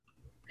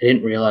I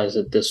didn't realize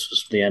that this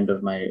was the end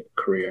of my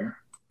career.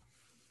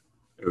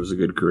 It was a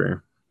good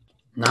career.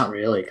 Not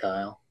really,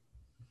 Kyle.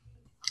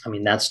 I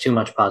mean, that's too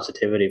much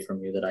positivity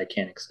from you that I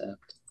can't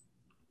accept.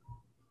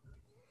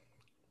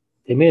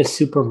 They made a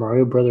Super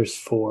Mario Brothers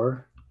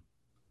 4.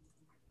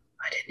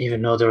 I didn't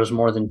even know there was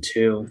more than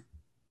two.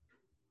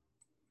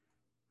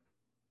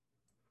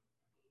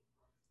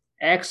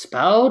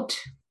 Expout.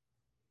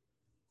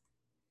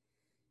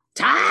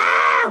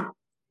 Time!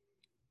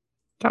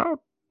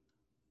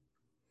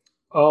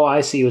 Oh,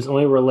 I see. It was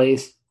only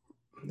released.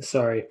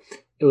 Sorry.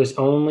 It was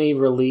only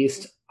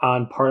released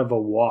on part of a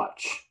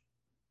watch.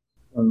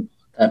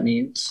 That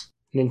means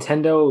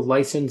Nintendo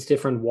licensed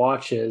different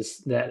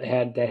watches that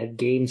had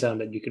games on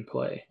that you could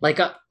play. like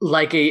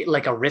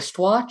a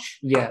wristwatch.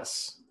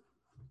 Yes.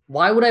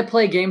 Why would I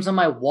play games on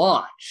my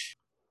watch?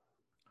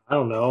 I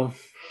don't know.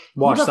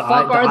 Who the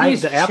fuck are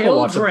these the Apple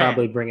Watch will children?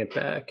 probably bring it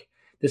back.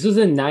 This was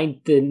in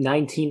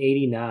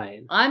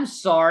 1989. I'm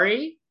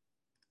sorry.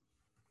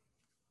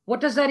 What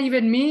does that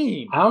even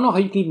mean? I don't know how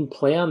you can even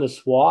play on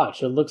this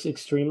watch. It looks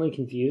extremely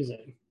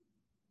confusing.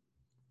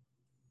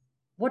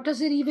 What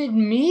does it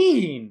even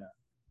mean?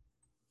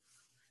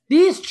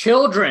 These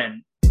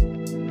children.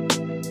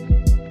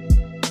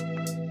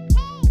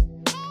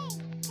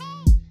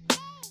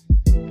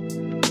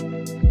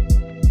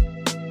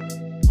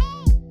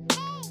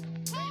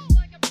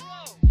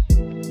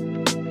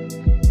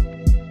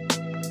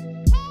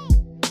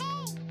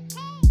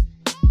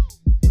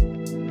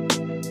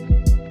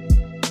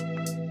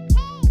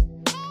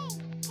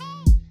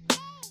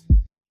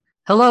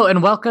 Hello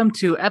and welcome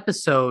to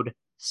episode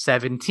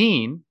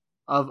 17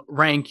 of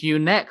Rank You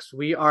Next.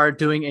 We are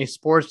doing a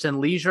sports and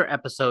leisure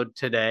episode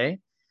today.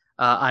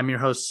 I'm your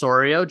host,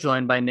 Sorio,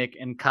 joined by Nick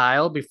and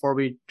Kyle. Before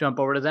we jump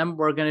over to them,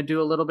 we're going to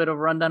do a little bit of a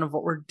rundown of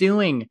what we're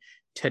doing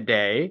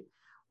today.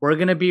 We're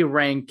going to be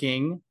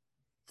ranking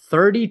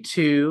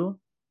 32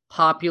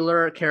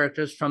 popular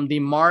characters from the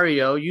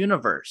Mario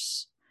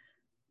universe.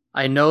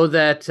 I know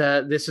that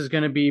this is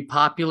going to be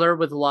popular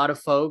with a lot of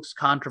folks,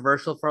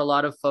 controversial for a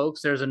lot of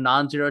folks. There's a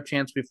non-zero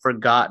chance we've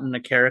forgotten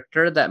a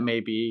character that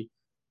maybe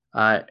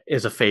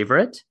is a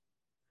favorite,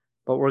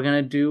 but we're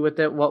going to do with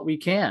it what we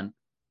can.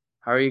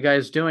 How are you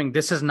guys doing?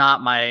 This is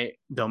not my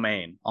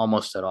domain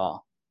almost at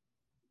all.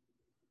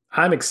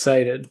 I'm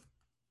excited.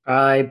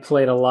 I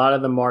played a lot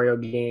of the Mario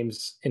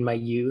games in my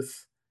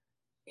youth,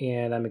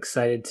 and I'm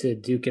excited to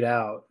duke it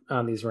out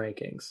on these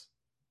rankings.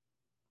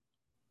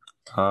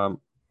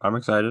 I'm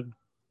excited.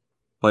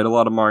 Played a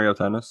lot of Mario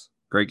Tennis.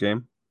 Great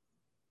game.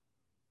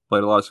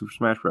 Played a lot of Super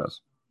Smash Bros.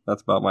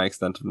 That's about my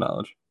extent of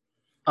knowledge.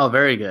 Oh,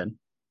 very good.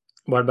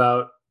 What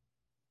about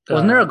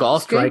Wasn't there a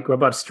golf game? What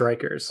about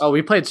Strikers? Oh,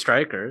 we played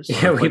Strikers.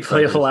 Yeah, we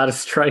played a lot of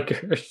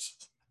Strikers.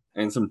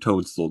 And some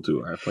Toadstool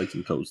Tour. I played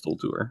some Toadstool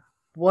Tour.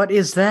 What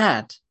is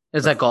that?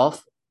 Is that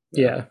golf?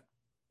 Yeah.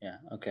 Yeah,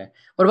 okay.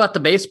 What about the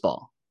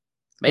baseball?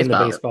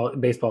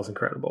 Baseball's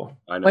incredible.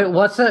 I know. Wait,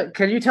 what's that?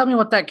 Can you tell me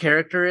what that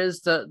character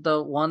is?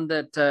 The one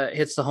that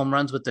hits the home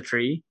runs with the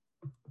tree?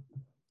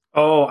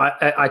 Oh,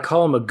 I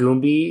call him a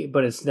Goombi,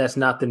 but that's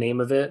not the name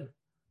of it.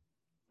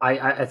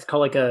 It's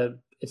called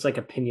it's like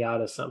a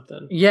pinata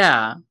something.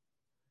 Yeah.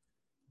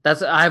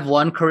 I have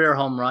one career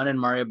home run in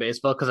Mario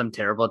Baseball because I'm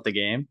terrible at the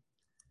game.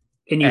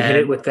 And you hit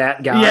it with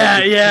that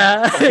guy.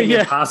 Yeah.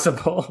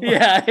 Impossible.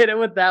 Yeah, I hit it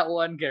with that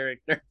one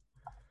character.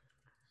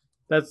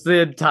 That's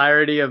the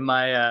entirety of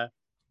my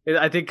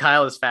I think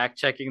Kyle is fact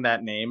checking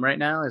that name right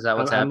now. Is that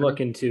what's happening? I'm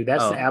looking too.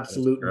 That's the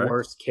absolute that's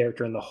worst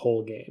character in the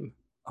whole game.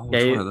 Oh,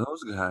 it's one of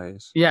those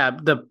guys. Yeah,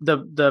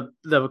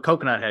 the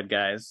coconut head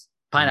guys,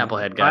 pineapple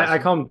head guys. I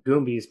call them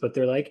Goombis, but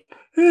they're like,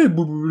 hey,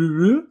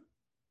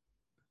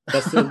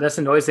 that's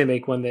the noise they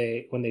make when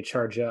they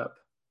charge up.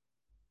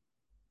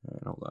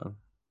 Right, hold on.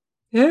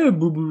 Yeah,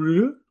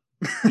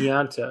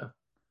 Pianta.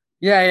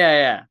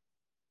 Yeah.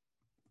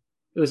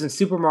 It was in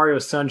Super Mario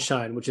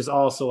Sunshine, which is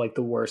also like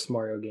the worst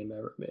Mario game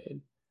ever made.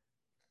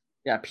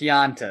 Yeah,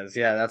 Piantas.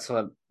 Yeah, that's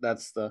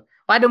the.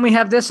 Why didn't we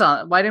have this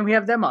on? Why didn't we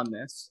have them on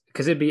this?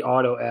 Because it'd be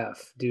auto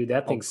F, dude.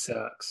 That thing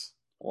sucks.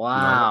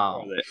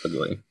 Wow. No, they're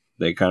ugly.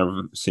 They kind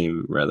of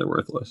seem rather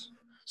worthless.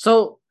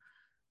 So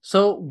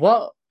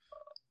what?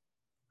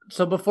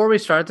 So before we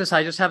start this,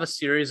 I just have a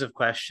series of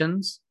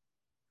questions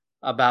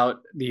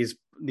about these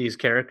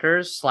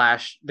characters /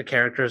 the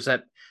characters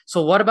that.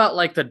 So what about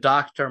like the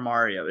Dr.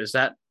 Mario? Is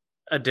that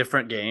a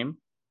different game?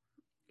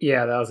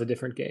 Yeah, that was a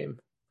different game.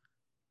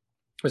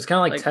 It was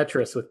kind of like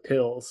Tetris with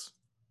pills.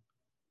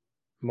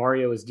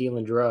 Mario was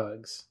dealing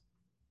drugs.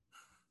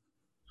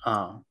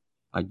 Oh.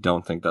 I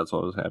don't think that's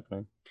what was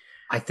happening.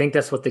 I think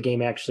that's what the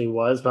game actually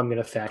was, but I'm going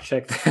to fact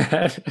check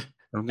that.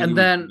 And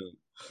then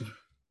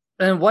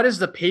what is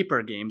the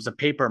paper games? The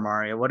Paper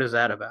Mario, what is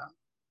that about?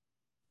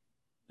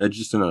 It's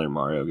just another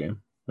Mario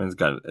game. It's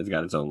got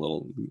its own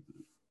little.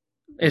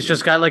 It's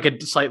just got like a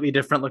slightly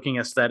different looking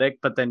aesthetic,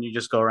 but then you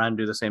just go around and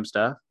do the same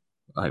stuff.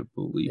 I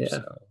believe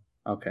so.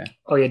 Okay.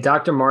 Oh yeah,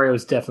 Dr. Mario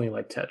is definitely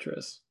like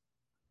Tetris.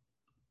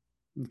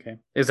 Okay.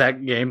 Is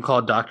that game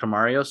called Dr.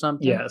 Mario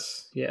something?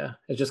 Yes. Yeah.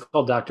 It's just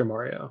called Dr.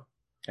 Mario.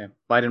 Okay.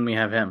 Why didn't we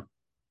have him?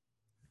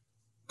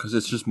 Because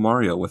it's just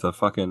Mario with a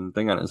fucking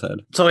thing on his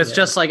head. So it's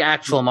just like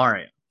actual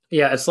Mario.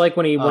 Yeah, it's like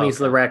when he's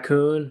the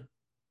raccoon.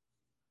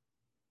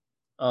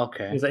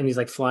 Okay. He's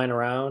like flying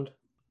around.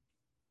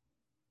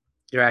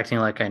 You're acting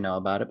like I know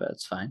about it, but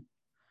it's fine.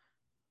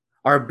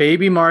 Are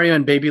Baby Mario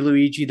and Baby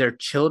Luigi their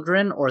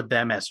children or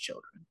them as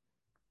children?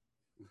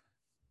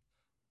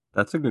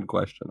 That's a good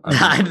question.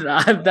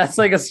 That's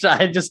like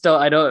I just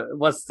don't. I don't.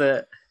 What's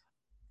the?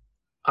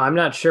 I'm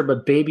not sure,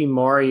 but Baby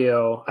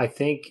Mario, I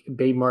think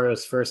Baby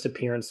Mario's first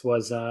appearance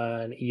was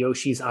on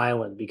Yoshi's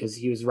Island because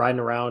he was riding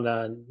around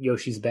on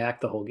Yoshi's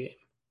back the whole game.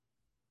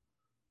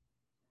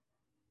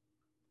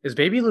 Is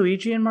Baby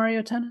Luigi in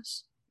Mario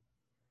Tennis?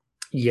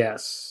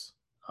 Yes.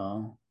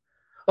 Oh.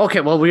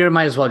 Okay, well, we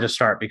might as well just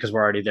start because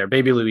we're already there.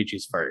 Baby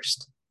Luigi's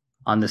first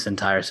on this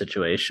entire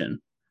situation.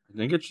 I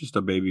think it's just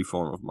a baby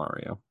form of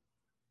Mario.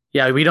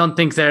 Yeah, we don't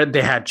think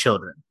they had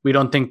children. We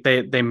don't think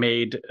they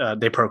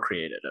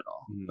procreated at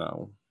all.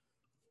 No.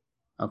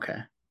 Okay.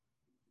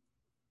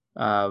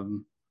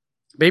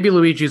 Baby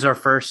Luigi's our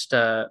first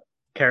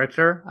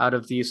character out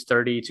of these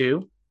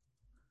 32.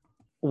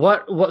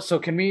 What? So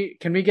can we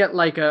get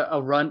like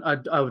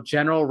a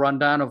general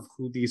rundown of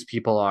who these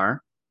people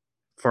are,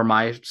 for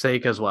my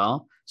sake as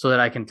well, so that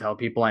I can tell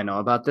people I know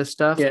about this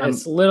stuff? Yeah,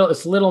 it's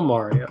little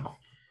Mario.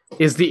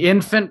 Is the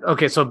infant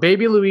okay? So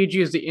Baby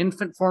Luigi is the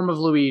infant form of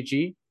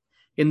Luigi.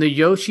 In the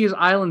Yoshi's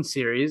Island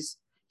series,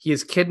 he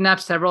is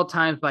kidnapped several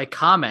times by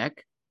Kamek,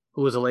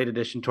 who was a late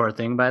addition to our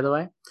thing, by the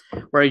way,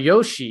 where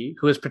Yoshi,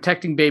 who is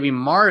protecting baby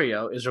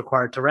Mario, is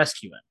required to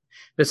rescue him.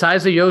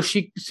 Besides the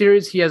Yoshi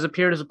series, he has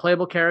appeared as a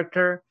playable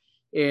character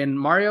in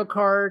Mario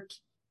Kart,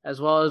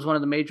 as well as one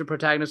of the major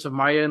protagonists of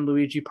Mario and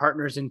Luigi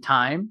Partners in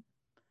Time.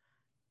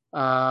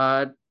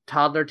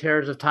 Toddler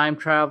Terrors of Time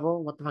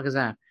Travel. What the fuck is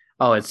that?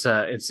 Oh, it's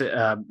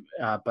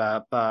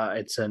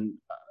an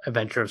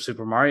adventure of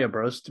Super Mario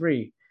Bros.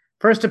 3.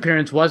 First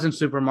appearance was in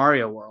Super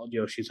Mario World,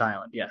 Yoshi's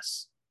Island.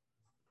 Yes.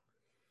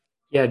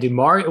 Yeah, dude.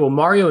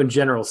 Mario in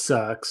general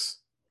sucks,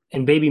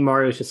 and Baby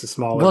Mario is just a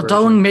smaller. Well, version.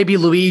 don't maybe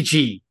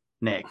Luigi,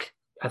 Nick.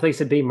 I thought you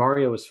said Baby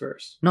Mario was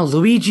first. No,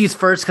 Luigi's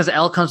first because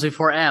L comes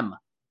before M.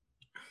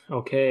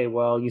 Okay,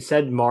 well, you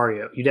said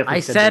Mario. You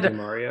definitely said Baby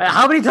Mario.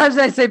 How many times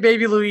did I say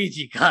Baby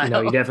Luigi, Kyle?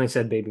 No, you definitely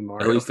said Baby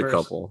Mario. At least first. a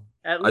couple.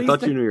 I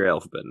thought you knew your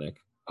alphabet, Nick.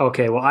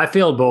 Okay, well, I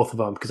failed both of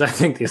them because I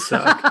think they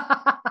suck.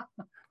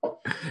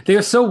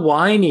 They're so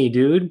whiny,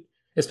 dude.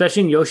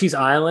 Especially in Yoshi's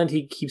Island,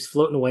 he keeps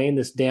floating away in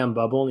this damn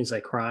bubble, and he's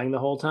like crying the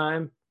whole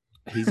time.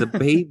 He's a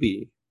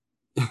baby.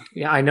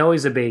 Yeah, I know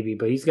he's a baby,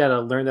 but he's got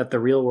to learn that the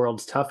real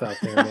world's tough out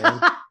there, man.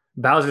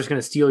 Bowser's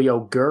gonna steal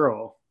your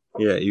girl.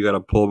 Yeah, you got to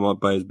pull him up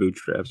by his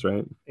bootstraps,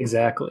 right?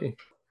 Exactly.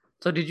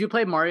 So, did you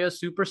play Mario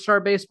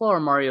Superstar Baseball or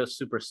Mario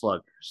Super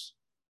Sluggers,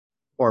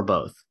 or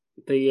both?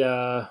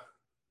 The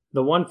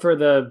one for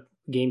the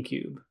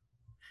GameCube.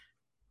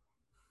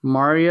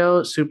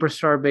 Mario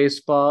Superstar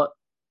Baseball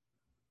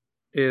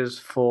is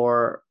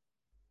for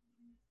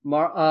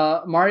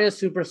Mario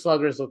Super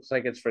Sluggers. Looks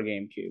like it's for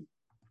GameCube.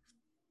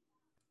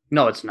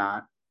 No, it's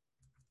not.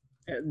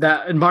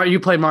 That Mario,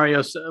 you played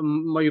Mario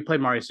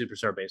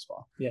Superstar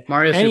Baseball. Yeah.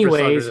 Mario.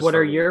 Anyways, what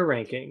are your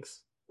rankings?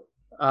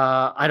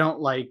 I don't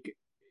like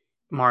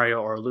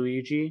Mario or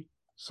Luigi,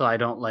 so I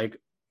don't like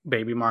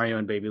Baby Mario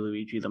and Baby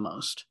Luigi the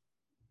most.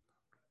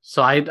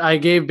 So I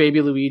gave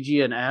Baby Luigi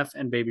an F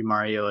and Baby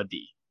Mario a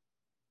D.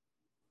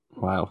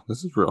 Wow,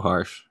 this is real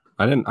harsh.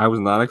 I was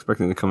not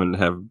expecting to come in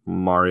and have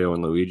Mario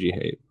and Luigi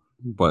hate,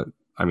 but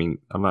I mean,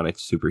 I'm not a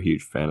super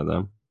huge fan of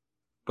them.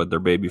 But their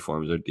baby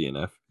forms are D and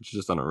F. It's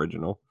just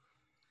unoriginal.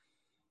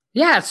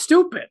 Yeah, it's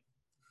stupid.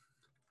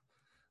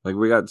 Like,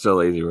 we got so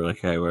lazy, we're like,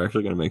 hey, we're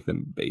actually going to make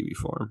them baby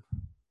form.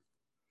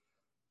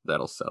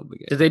 That'll sell the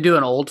game. Did they do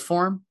an old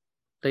form?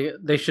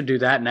 They should do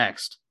that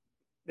next.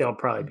 They'll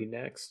probably be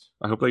next.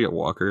 I hope they get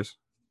walkers.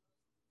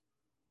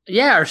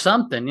 Yeah, or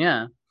something,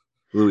 yeah.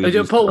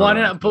 Luigi's Put one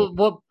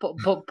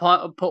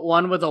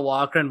with a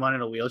walker and one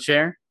in a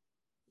wheelchair.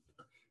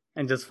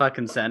 And just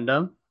fucking send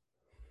them.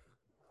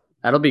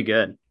 That'll be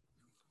good.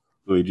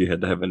 Luigi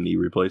had to have a knee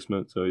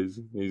replacement, so he's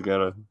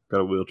got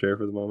a wheelchair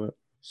for the moment.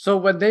 So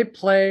when they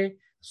play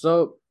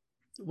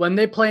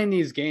in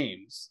these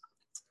games,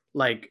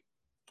 like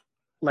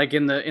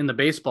in the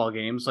baseball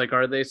games, like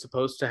are they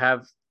supposed to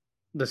have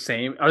the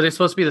same? Are they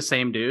supposed to be the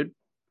same dude,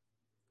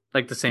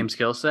 like the same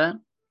skill set?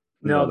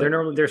 No, they're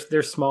normally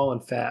they're small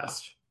and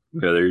fast.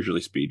 Yeah, they're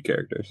usually speed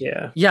characters.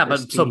 Yeah,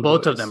 but so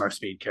both of them are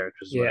speed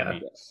characters. Yeah, I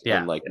mean. Yeah,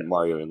 and like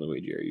Mario and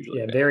Luigi are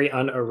usually very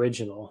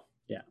unoriginal.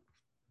 Yeah,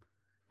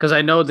 because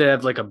I know they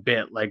have like a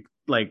bit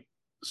like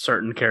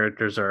certain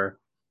characters are.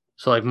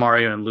 So like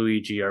Mario and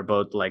Luigi are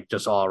both like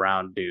just all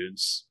around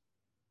dudes.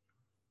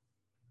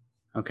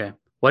 Okay.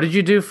 What did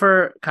you do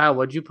for Kyle?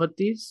 What'd you put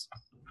these?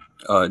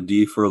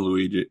 D for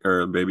Luigi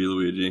or Baby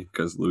Luigi,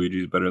 because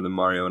Luigi's better than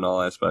Mario in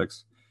all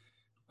aspects.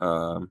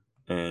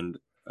 And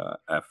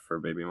F for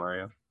Baby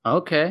Mario.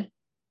 Okay.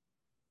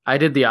 I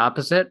did the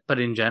opposite, but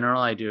in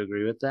general, I do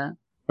agree with that.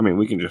 I mean,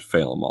 we can just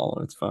fail them all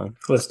and it's fine.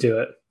 Let's do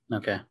it.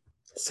 Okay.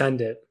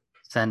 Send it.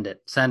 Send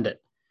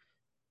it.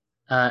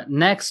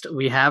 Next,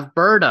 we have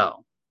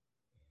Birdo.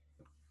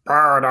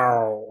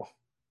 Birdo.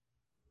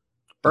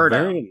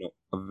 Birdo.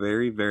 A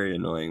very, very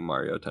annoying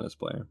Mario Tennis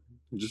player.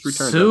 He just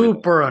returns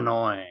Super everything.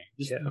 annoying.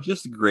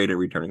 Just great at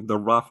returning. The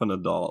Rafa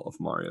Nadal of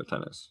Mario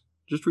Tennis.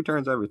 Just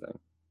returns everything.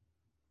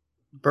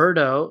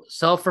 Birdo,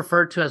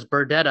 self-referred to as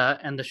Birdetta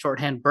and the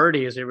shorthand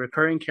Birdie, is a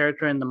recurring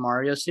character in the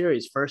Mario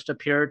series. First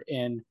appeared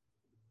in...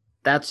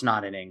 That's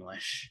not in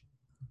English.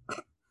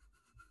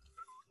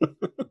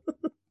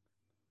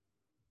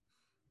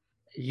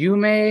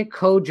 Yume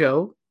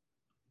Kojo,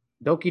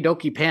 Doki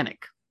Doki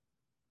Panic,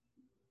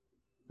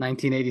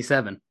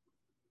 1987.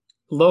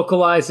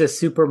 Localized as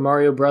Super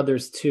Mario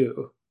Brothers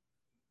 2.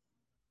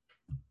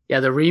 Yeah,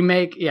 the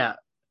remake. Yeah,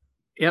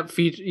 yep.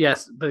 Feature.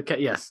 Yes, but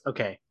yes.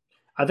 Okay.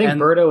 I think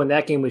Birdo in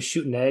that game was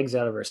shooting eggs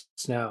out of her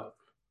snout.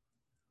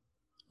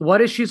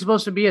 What is she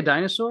supposed to be? A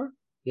dinosaur?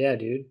 Yeah,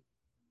 dude.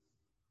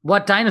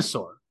 What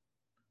dinosaur?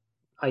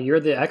 You're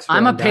the expert.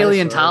 I'm a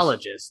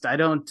paleontologist. I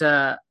don't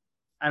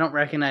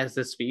recognize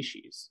this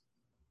species.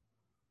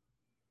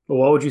 Well,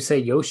 what would you say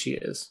Yoshi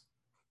is?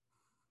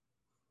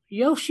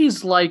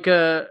 Yoshi's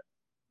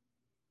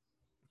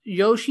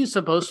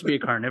supposed to be a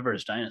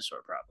carnivorous dinosaur,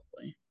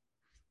 probably.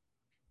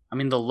 I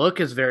mean, the look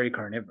is very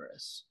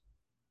carnivorous.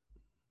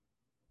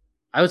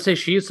 I would say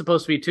she is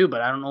supposed to be too,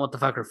 but I don't know what the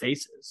fuck her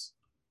face is.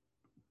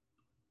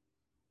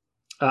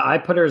 I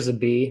put her as a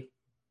B.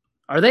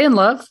 Are they in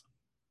love?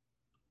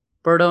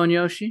 Birdo and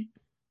Yoshi?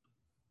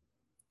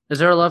 Is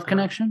there a love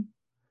connection?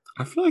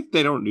 I feel like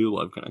they don't do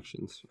love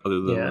connections other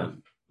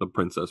than the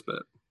princess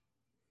bit.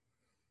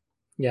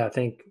 Yeah, I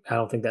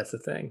don't think that's the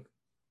thing.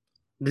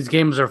 These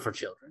games are for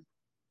children.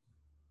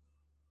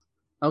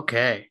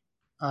 Okay.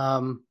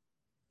 I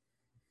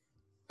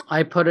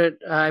put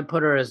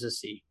her as a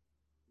C.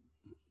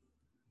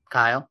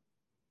 Kyle?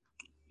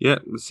 Yeah,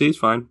 the C is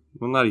fine.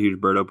 I'm not a huge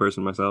Birdo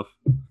person myself.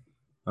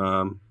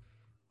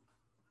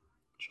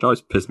 She'd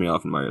always piss me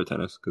off in Mario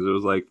Tennis because it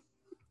was like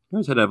I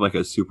always had to have like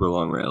a super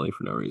long rally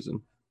for no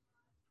reason.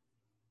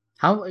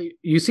 How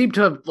you seem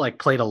to have like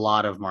played a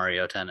lot of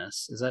Mario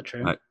Tennis. Is that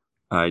true?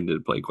 I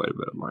did play quite a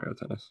bit of Mario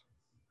Tennis.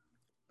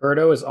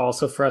 Birdo is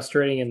also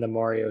frustrating in the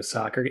Mario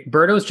Soccer game.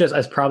 Birdo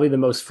is probably the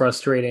most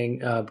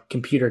frustrating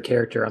computer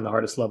character on the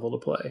hardest level to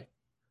play.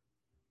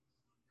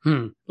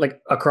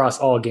 Like across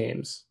all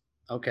games.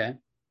 Okay.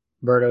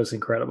 Birdo's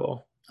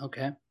incredible.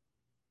 Okay.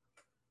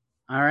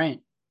 All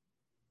right.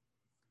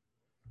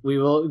 We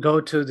will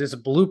go to this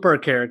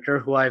blooper character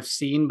who I've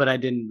seen, but I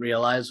didn't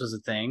realize was a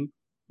thing.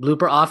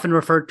 Blooper, often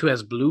referred to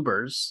as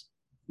bloopers,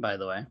 by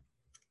the way.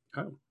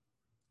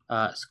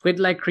 Oh.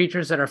 Squid-like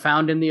creatures that are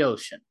found in the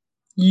ocean.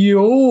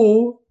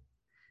 Yo!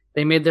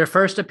 They made their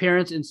first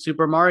appearance in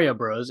Super Mario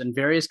Bros., and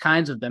various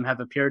kinds of them have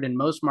appeared in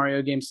most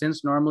Mario games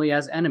since, normally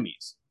as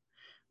enemies.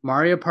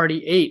 Mario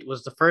Party 8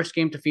 was the first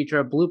game to feature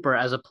a blooper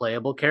as a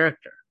playable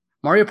character.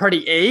 Mario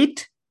Party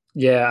 8?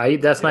 Yeah,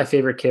 that's my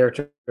favorite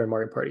character in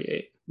Mario Party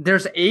 8.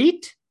 There's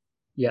 8?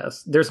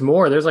 Yes. There's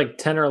more. There's like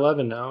 10 or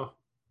 11 now.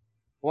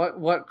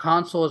 What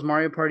console is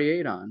Mario Party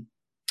 8 on?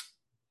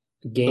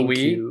 GameCube.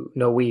 Wii?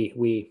 No,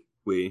 Wii.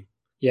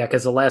 Yeah,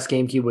 because the last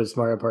GameCube was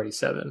Mario Party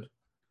 7.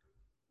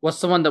 What's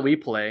the one that we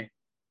play?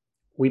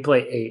 We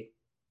play 8.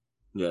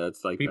 Yeah,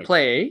 it's like... We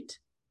play 8?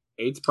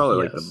 8's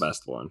probably like the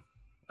best one,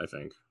 I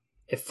think.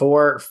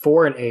 4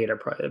 and 8 are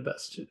probably the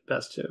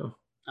best two.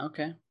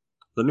 Okay.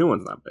 The new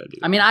one's not bad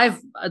either. I mean,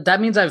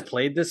 that means I've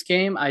played this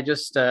game. I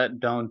just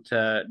don't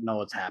know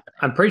what's happening.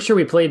 I'm pretty sure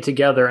we played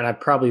together, and I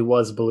probably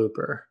was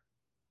Blooper.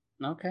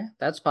 Okay,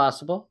 that's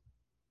possible.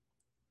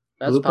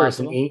 That's Blooper's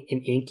possible.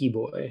 An inky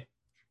boy.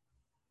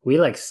 We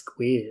like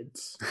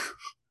squids.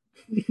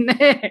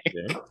 Nick,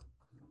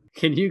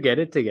 can you get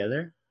it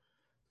together?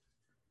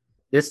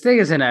 This thing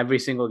is in every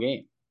single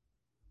game.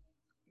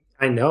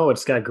 I know,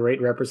 it's got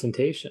great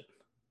representation.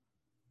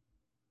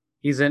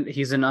 He's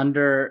an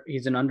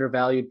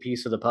undervalued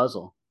piece of the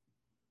puzzle.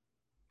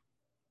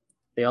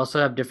 They also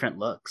have different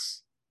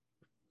looks.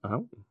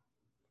 Oh.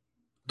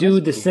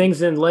 Dude, this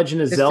thing's in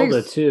Legend of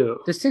Zelda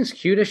too. This thing's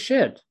cute as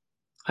shit.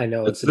 I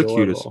know, it's the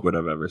cutest squid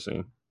I've ever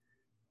seen.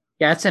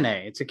 Yeah, it's an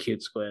A. It's a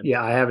cute squid.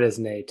 Yeah, I have it as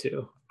an A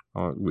too.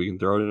 Oh, we can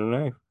throw it in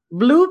an A.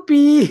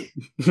 Bloopy.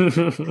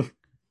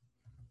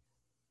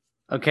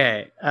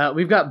 Okay,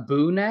 we've got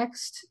Boo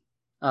next.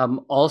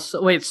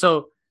 Also, wait.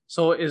 So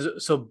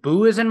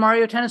Boo is in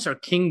Mario Tennis, or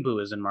King Boo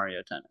is in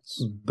Mario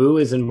Tennis? Boo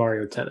is in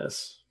Mario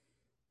Tennis,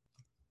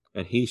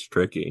 and he's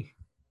tricky.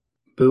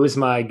 Boo is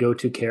my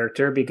go-to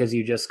character because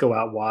you just go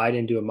out wide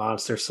and do a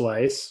monster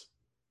slice.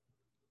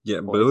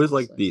 Yeah, Boo is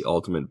like the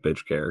ultimate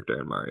bitch character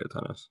in Mario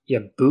Tennis. Yeah,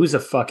 Boo's a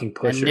fucking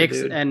pusher,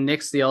 dude. And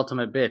Nick's the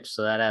ultimate bitch,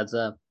 so that adds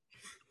up.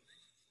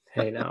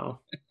 Hey,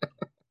 now.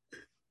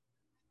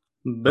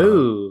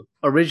 Boo,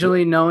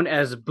 originally known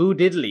as Boo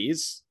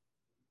Diddlies.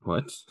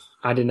 What?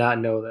 I did not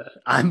know that.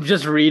 I'm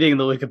just reading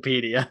the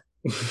Wikipedia.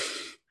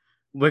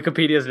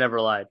 Wikipedia's never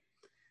lied.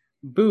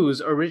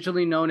 Boos,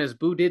 originally known as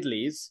Boo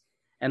Diddlies,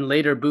 and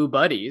later Boo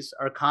Buddies,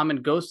 are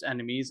common ghost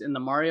enemies in the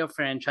Mario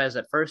franchise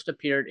that first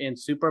appeared in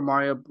Super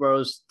Mario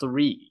Bros.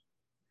 3.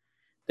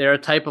 They're a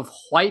type of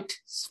white,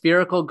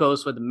 spherical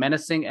ghost with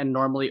menacing and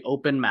normally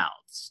open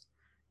mouths.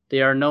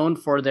 They are known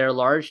for their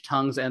large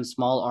tongues and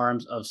small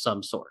arms of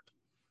some sort.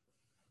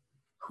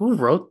 Who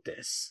wrote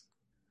this?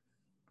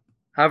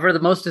 However, the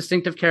most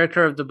distinctive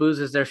character of the Boos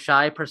is their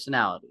shy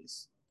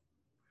personalities.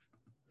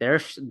 They're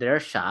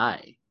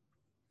shy.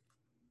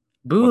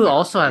 Boos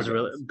also have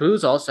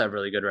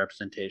really good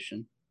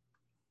representation.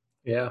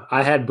 Yeah,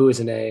 I had Boo as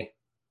an A.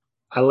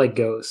 I like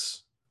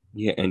Ghosts.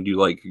 Yeah, and you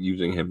like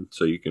using him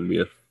so you can be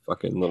a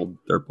fucking little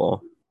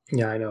dirtball.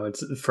 Yeah, I know.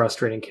 It's a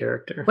frustrating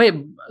character. Wait,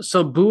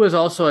 so Boo is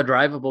also a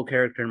drivable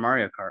character in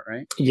Mario Kart,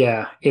 right?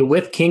 Yeah,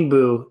 with King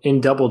Boo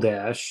in Double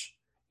Dash,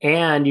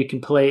 and you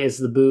can play as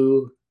the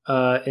Boo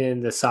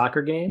in the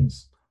soccer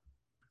games.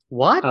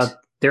 What?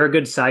 They're a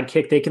good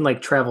sidekick. They can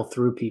like travel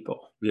through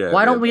people. Yeah.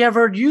 Why don't we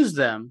ever use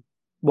them?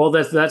 Well,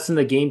 that's in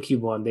the GameCube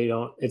one. They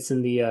don't. It's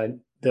in the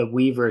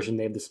Wii version.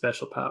 They have the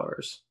special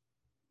powers.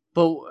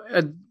 But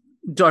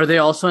are they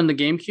also in the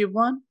GameCube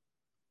one?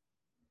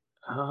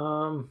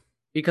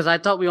 Because I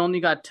thought we only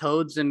got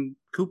Toads and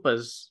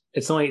Koopas.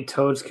 It's only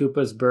Toads,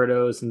 Koopas,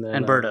 Birdos, and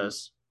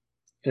Birdos.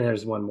 And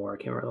there's one more. I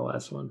can't remember the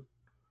last one.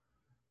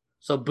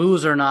 So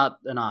Boos are not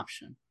an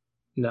option.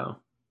 No.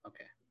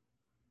 Okay.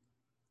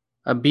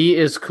 A B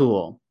is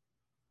cool.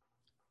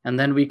 And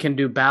then we can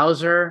do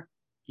Bowser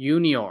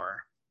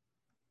Junior.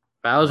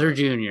 Bowser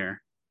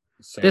Jr.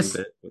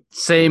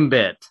 Same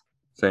bit.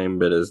 Same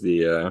bit as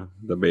the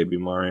baby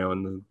Mario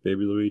and the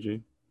baby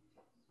Luigi.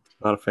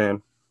 Not a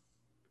fan.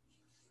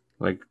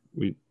 Like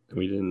we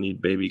didn't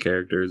need baby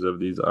characters of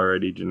these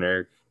already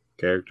generic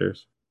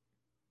characters.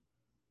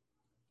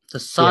 The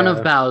son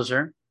of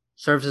Bowser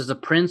serves as the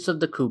prince of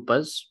the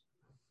Koopas.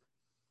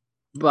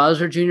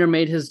 Bowser Jr.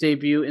 made his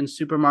debut in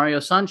Super Mario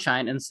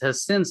Sunshine and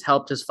has since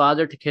helped his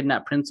father to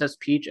kidnap Princess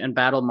Peach and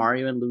battle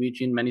Mario and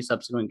Luigi in many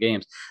subsequent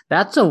games.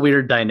 That's a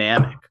weird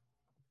dynamic.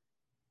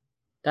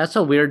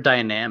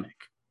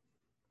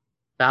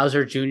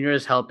 Bowser Jr.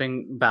 is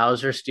helping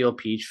Bowser steal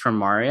Peach from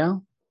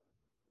Mario.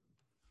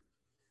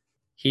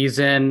 He's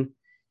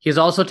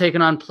also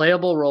taken on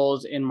playable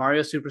roles in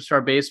Mario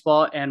Superstar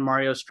Baseball and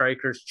Mario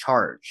Strikers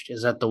Charged.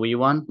 Is that the Wii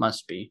one?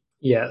 Must be.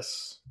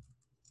 Yes.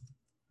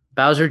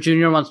 Bowser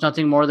Jr. wants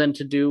nothing more than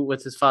to do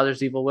with his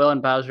father's evil will,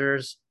 and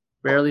Bowser's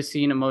rarely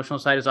seen emotional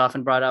side is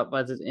often brought out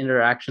by his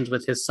interactions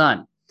with his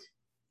son.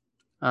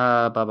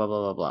 Blah, blah, blah,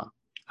 blah, blah.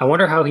 I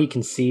wonder how he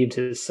conceived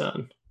his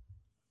son.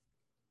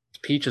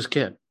 Peach's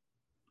kid.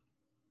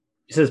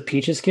 He says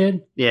Peach's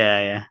kid?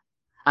 Yeah.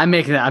 I'm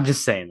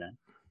just saying that.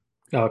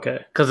 Okay.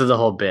 Because of the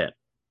whole bit.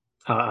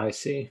 I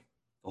see.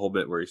 The whole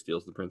bit where he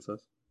steals the princess?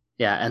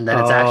 Yeah, and then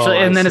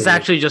it's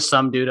actually just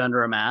some dude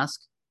under a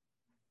mask.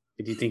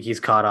 Do you think he's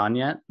caught on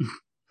yet?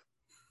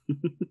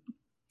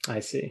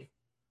 I see.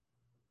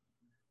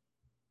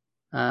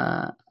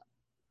 I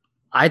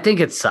think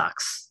it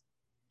sucks.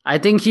 I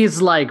think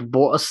he's like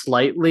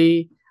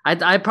slightly.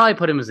 I'd probably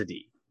put him as a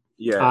D.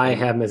 Yeah, I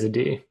have him as a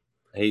D.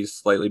 He's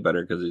slightly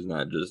better because he's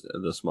not just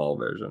the small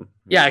version.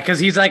 Yeah, because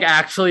he's like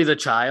actually the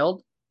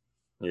child.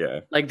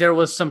 Yeah, like there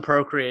was some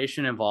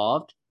procreation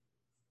involved.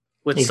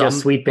 With he's got a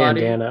sweet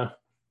bandana.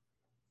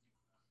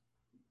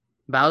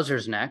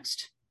 Bowser's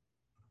next.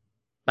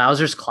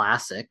 Bowser's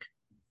classic.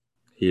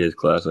 He is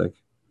classic.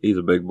 He's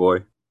a big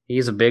boy.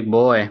 He's a big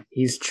boy.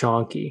 He's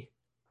chonky.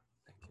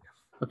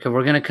 Okay,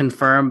 we're gonna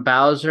confirm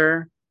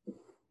Bowser.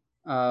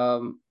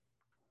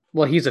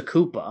 Well, he's a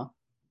Koopa,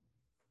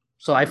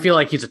 so I feel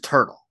like he's a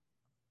turtle,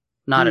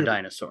 not a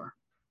dinosaur.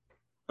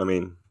 I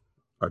mean,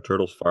 are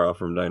turtles far off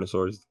from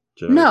dinosaurs?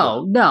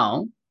 No,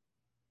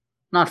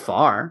 not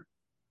far.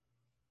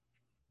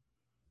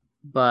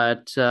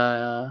 But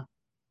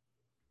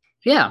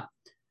yeah,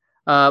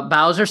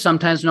 Bowser,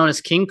 sometimes known as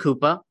King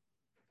Koopa,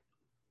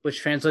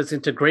 which translates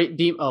into Great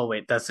Demon. Oh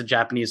wait, that's the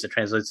Japanese that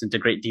translates into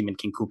Great Demon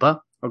King Koopa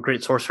or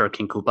Great Sorcerer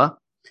King Koopa.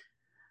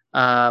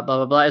 Blah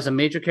blah blah is a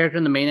major character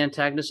in the main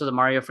antagonist of the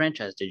Mario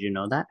franchise. Did you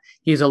know that?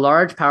 He's a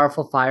large,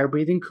 powerful,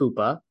 fire-breathing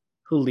Koopa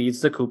who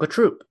leads the Koopa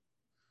troop.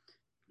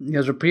 He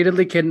has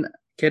repeatedly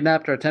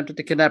kidnapped or attempted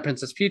to kidnap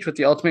Princess Peach with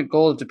the ultimate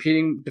goal of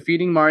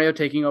defeating Mario,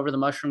 taking over the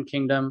Mushroom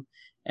Kingdom.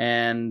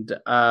 And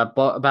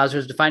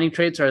Bowser's defining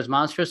traits are his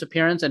monstrous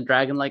appearance and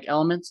dragon-like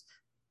elements.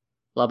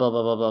 Blah blah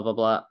blah blah blah blah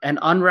blah. An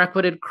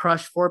unrequited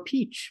crush for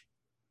Peach.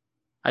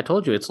 I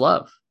told you, it's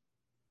love.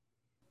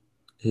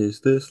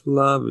 Is this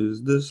love?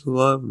 Is this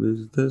love?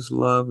 Is this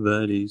love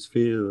that he's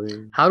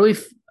feeling? How do we?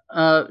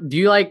 Do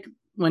you like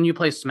when you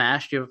play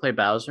Smash? Do you ever play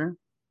Bowser?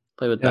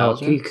 Play with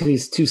Bowser? Because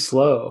he's too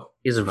slow.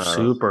 He's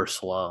super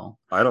slow.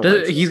 I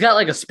don't. He's got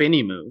like a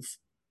spinny move.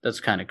 That's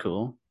kind of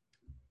cool.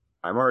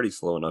 I'm already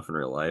slow enough in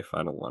real life.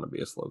 I don't want to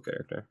be a slow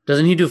character.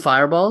 Doesn't he do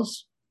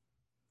fireballs?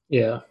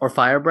 Yeah. Or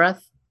fire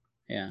breath?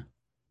 Yeah.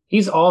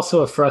 He's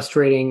also a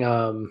frustrating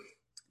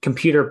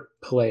computer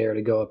player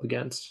to go up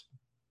against.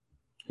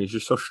 He's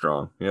just so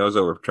strong. He always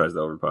tries to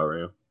overpower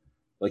you.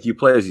 Like you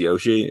play as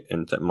Yoshi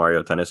in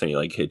Mario Tennis and he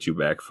like hits you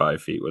back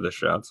 5 feet with his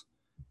shots.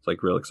 It's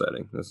like real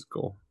exciting. This is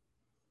cool.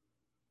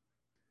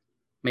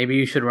 Maybe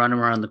you should run him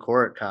around the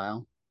court,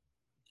 Kyle.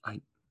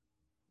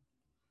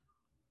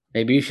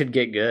 Maybe you should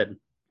get good.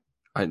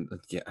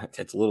 Yeah,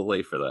 it's a little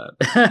late for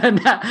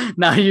that.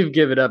 Now you've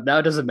given up. Now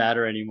it doesn't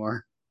matter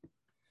anymore.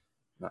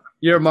 No.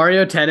 Your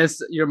Mario Tennis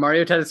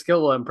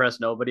skill will impress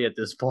nobody at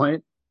this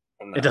point.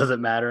 No. It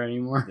doesn't matter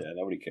anymore. Yeah,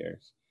 nobody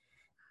cares.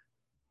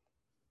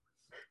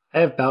 I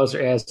have Bowser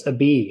as a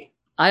B.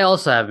 I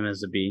also have him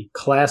as a B.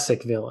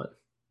 Classic villain.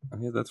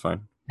 Yeah, that's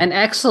fine. An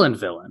excellent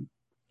villain.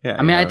 Yeah,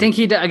 I mean, I think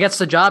he gets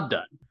the job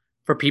done.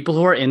 For people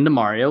who are into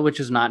Mario, which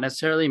is not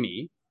necessarily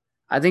me,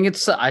 I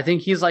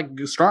think he's like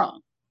strong,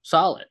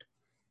 solid.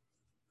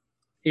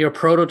 Your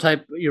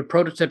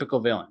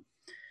prototypical villain.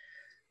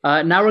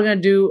 Now we're gonna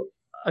do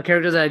a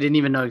character that I didn't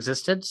even know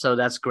existed, so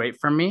that's great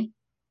for me.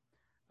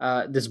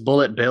 This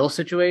Bullet Bill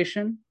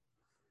situation.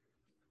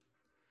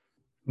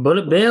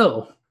 Bullet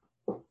Bill.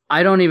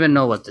 I don't even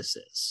know what this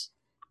is.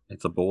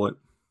 It's a bullet.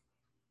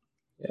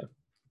 Yeah.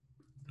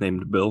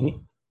 Named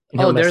Bill.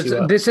 He'll mess you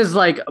up. There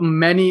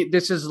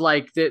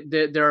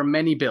are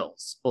many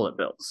bills, bullet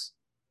bills.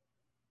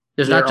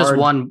 There's not just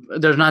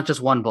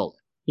one bullet.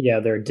 Yeah,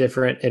 there are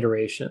different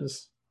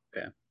iterations.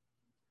 Okay.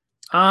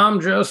 I'm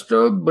just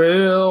a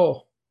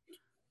bill.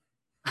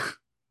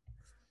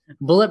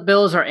 Bullet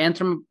bills are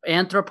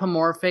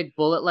anthropomorphic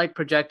bullet-like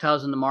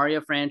projectiles in the Mario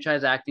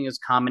franchise, acting as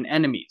common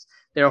enemies.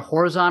 They are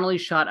horizontally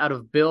shot out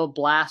of bill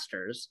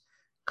blasters,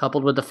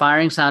 coupled with the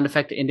firing sound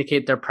effect to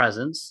indicate their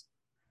presence.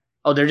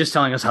 Oh, they're just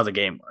telling us how the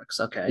game works.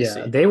 Okay, I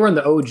see. They were in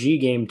the OG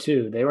game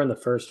too. They were in the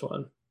first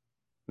one.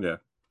 Yeah.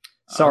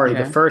 Sorry,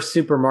 Okay. the first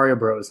Super Mario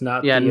Bros.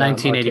 Not the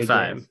 1985.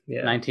 arcade game.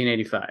 Yeah,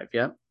 1985.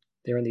 Yep.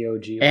 they were in the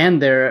OG.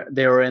 And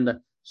they were in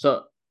the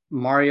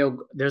Mario.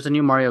 There's a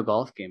new Mario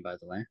Golf game, by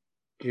the way.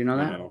 Did you know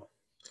that?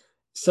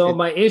 So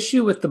my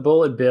issue with the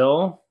Bullet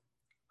Bill,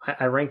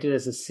 I ranked it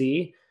as a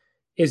C,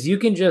 is you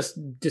can just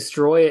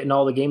destroy it in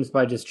all the games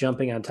by just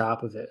jumping on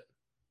top of it.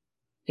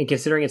 And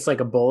considering it's like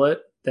a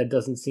bullet, that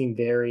doesn't seem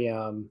very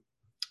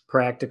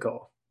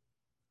practical.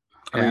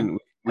 I mean,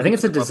 I think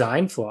it's a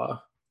design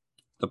flaw.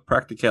 The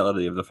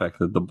practicality of the fact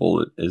that the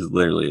bullet is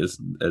literally as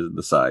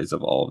the size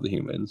of all of the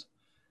humans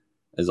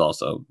is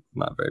also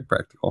not very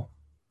practical.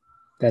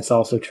 That's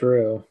also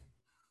true.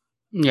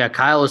 Yeah,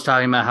 Kyle was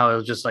talking about how it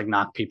would just like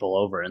knock people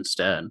over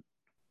instead.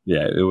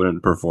 Yeah, it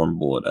wouldn't perform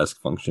bullet-esque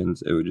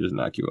functions. It would just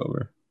knock you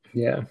over.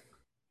 Yeah.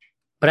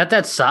 But at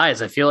that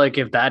size, I feel like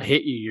if that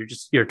hit you,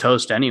 you're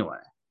toast anyway.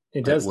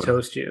 It does would-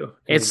 toast you.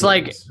 It's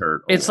like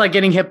Hurt a it's lot. like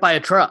getting hit by a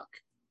truck.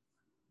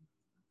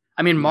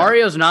 I mean,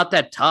 Mario's not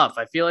that tough.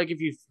 I feel like if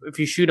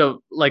you shoot a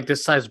like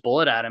this size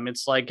bullet at him,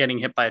 it's like getting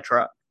hit by a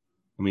truck.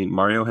 I mean,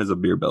 Mario has a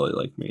beer belly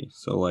like me,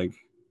 so like,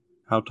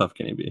 how tough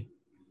can he be?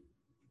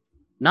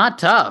 Not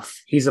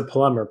tough. He's a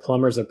plumber.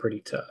 Plumbers are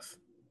pretty tough.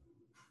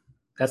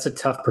 That's a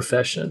tough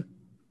profession.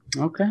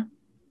 Okay.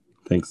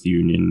 Thanks,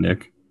 Union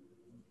Nick.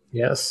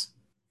 Yes.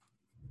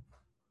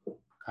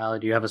 Kyle,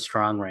 do you have a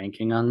strong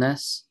ranking on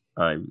this?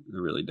 I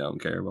really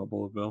don't care about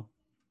Bullet Bill.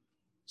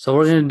 So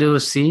we're gonna do a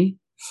C.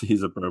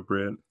 He's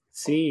appropriate.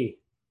 C.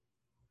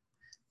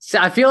 See,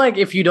 I feel like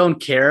if you don't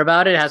care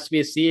about it, it has to be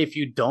a C. If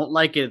you don't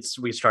like it,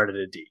 we started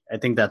a D. I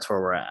think that's where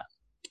we're at.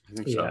 I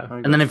think Yeah. so.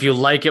 And then if you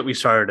like it, we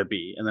started a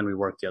B, and then we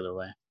worked the other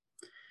way.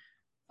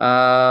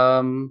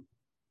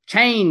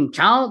 Chain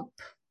Chomp.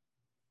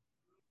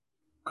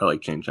 I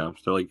like chain chomps.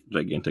 They're like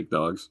gigantic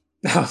dogs.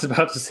 I was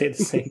about to say the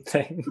same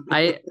thing.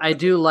 I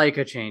do like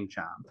a chain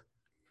chomp.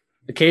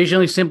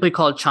 Occasionally simply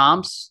called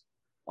chomps,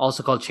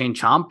 also called chain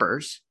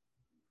chompers.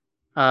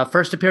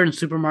 First appeared in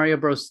Super Mario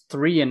Bros.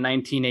 3 in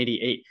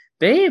 1988.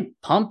 They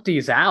pumped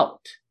these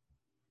out.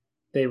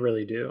 They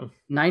really do.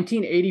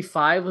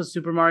 1985 was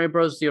Super Mario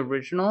Bros. The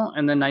original,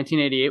 and then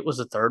 1988 was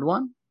the third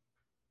one.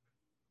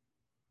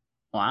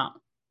 Wow.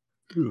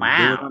 Dude, Wow.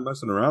 They were not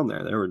messing around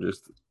there. They were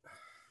just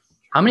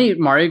How many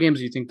Mario games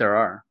do you think there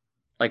are?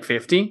 Like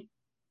 50?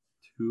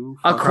 too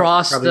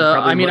Across Probably- the,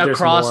 probably I mean, more- there's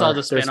across more. all the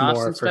There's spin-offs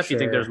more, and for stuff. You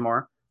think sure. there's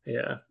more?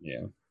 Yeah.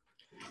 Yeah.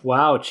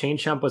 Wow. Chain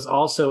Chomp was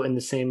also in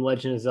the same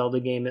Legend of Zelda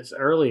game as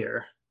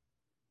earlier.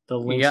 The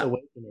Link's Yeah.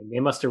 Awakening. They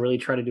must have really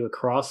tried to do a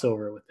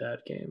crossover with that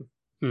game.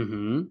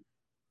 Mm-hmm.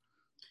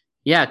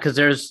 Yeah, because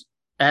there's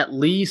at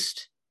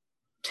least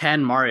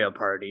 10 Mario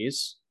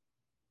parties.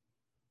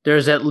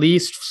 There's at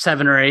least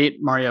 7 or 8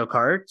 Mario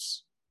Karts.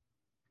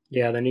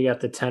 Yeah, then you got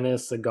the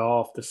tennis, the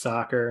golf, the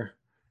soccer.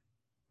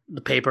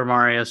 The Paper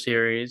Mario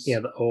series. Yeah,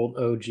 the old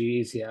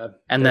OGs. Yeah,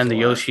 And then there's the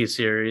a lot. Yoshi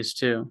series,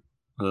 too.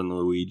 And then the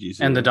Luigi series.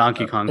 And the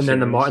Donkey Kong and series.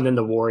 then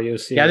the Wario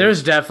series. Yeah,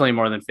 there's definitely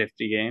more than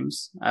 50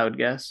 games, I would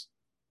guess.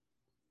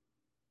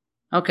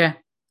 Okay.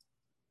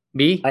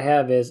 B? I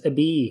have is a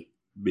B.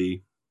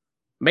 B.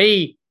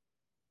 B.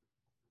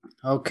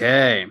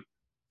 Okay.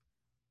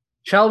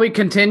 Shall we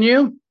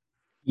continue?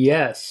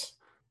 Yes.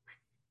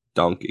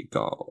 Donkey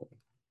Kong.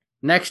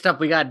 Next up,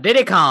 we got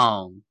Diddy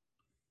Kong.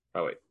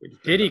 Oh wait. we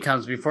just- Diddy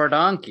comes before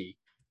Donkey.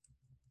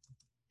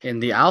 In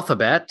the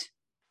alphabet,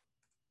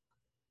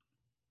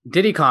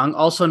 Diddy Kong,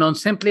 also known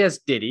simply as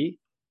Diddy,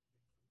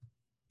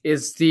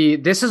 this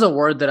is a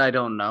word that I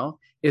don't know,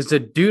 is the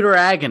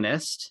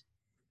deuteragonist.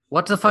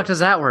 What the fuck does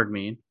that word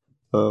mean?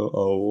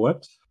 Oh,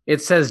 what?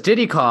 It says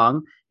Diddy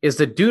Kong is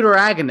the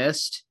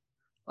deuteragonist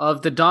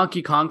of the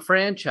Donkey Kong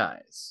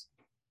franchise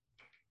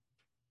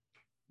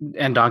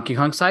and Donkey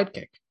Kong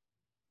Sidekick.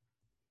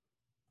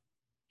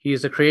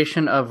 He's a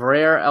creation of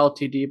Rare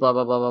Ltd. Blah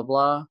blah blah blah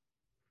blah.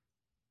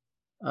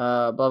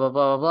 Blah blah blah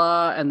blah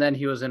blah. And then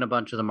he was in a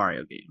bunch of the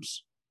Mario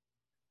games.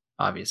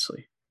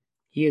 Obviously,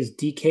 he is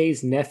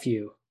DK's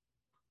nephew.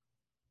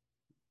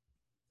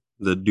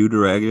 The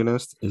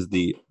deuteragonist is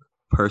the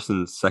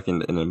person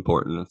second in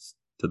importance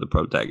to the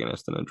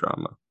protagonist in a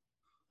drama.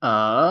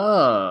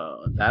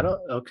 Oh,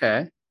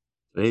 okay.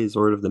 Today's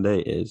word of the day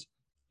is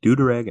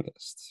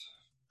deuteragonist.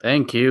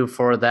 Thank you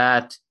for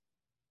that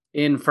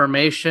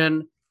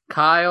information,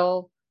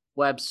 Kyle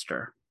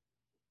Webster.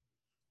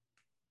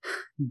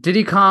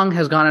 Diddy Kong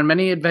has gone on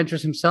many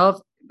adventures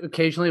himself,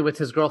 occasionally with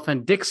his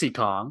girlfriend Dixie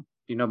Kong.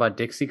 Do you know about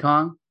Dixie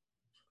Kong?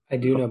 I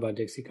do know about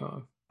Dixie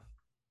Kong.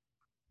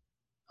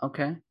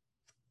 Okay.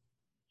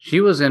 She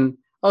was in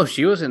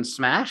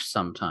Smash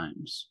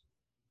sometimes.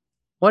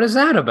 What is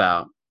that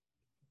about?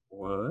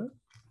 What?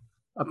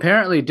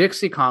 Apparently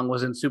Dixie Kong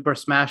was in Super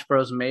Smash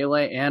Bros.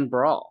 Melee and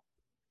Brawl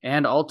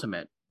and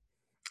Ultimate.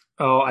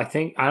 Oh, I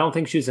don't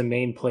think she was a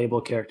main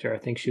playable character. I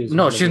think she was.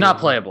 No, she's not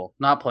playable.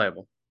 Not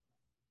playable.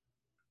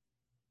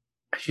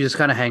 She just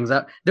kind of hangs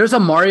out. There's a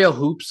Mario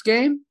Hoops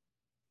game.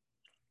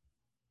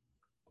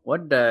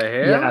 What the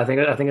hell? Yeah, I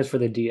think it's for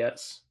the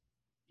DS.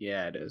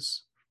 Yeah, it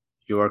is.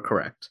 You are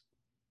correct.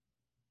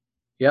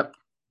 Yep.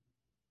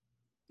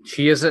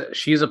 She's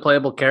a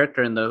playable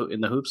character in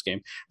the Hoops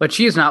game, but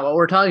she is not what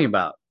we're talking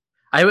about.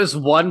 I was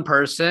one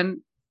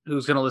person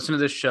who's going to listen to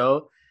this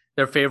show.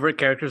 Their favorite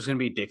character is going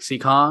to be Dixie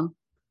Kong,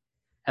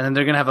 and then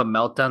they're going to have a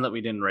meltdown that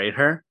we didn't rate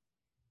her,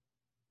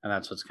 and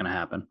that's what's going to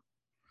happen.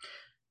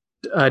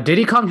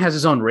 Diddy Kong has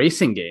his own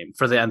racing game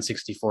for the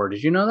N64.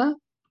 Did you know that?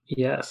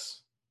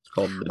 Yes. It's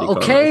called Diddy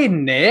Okay,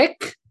 Kong.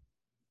 Nick.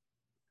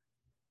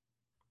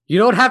 You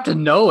don't have to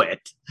know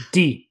it.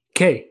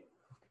 DK.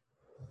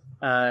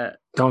 Uh,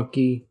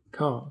 Donkey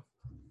Kong.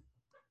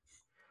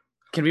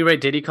 Can we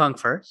rate Diddy Kong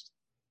first?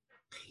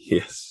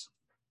 Yes.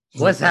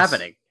 What's Yes.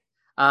 happening?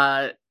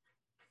 A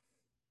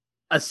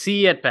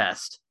C at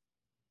best.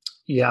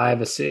 Yeah, I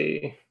have a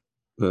C.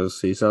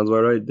 C sounds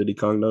about right. Diddy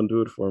Kong don't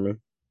do it for me.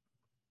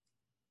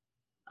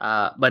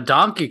 But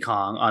Donkey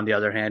Kong, on the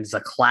other hand, is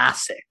a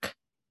classic.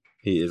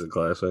 He is a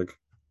classic.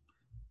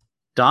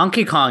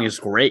 Donkey Kong is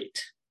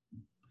great. Yeah,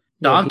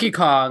 Donkey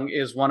Kong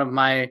is one of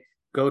my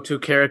go-to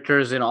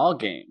characters in all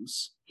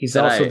games. He's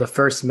that also I- the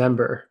first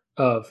member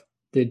of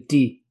the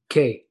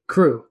DK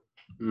crew.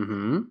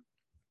 Mm-hmm.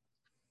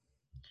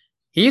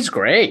 He's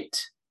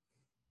great.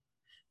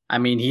 I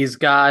mean, he's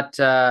got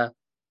a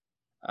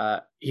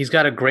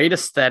great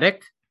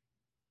aesthetic.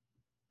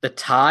 The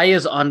tie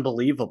is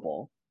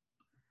unbelievable.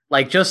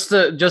 Like just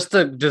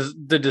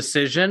the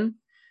decision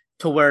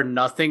to wear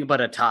nothing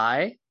but a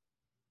tie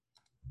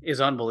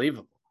is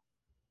unbelievable.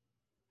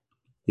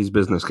 He's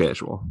business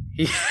casual.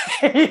 He's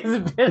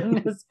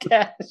business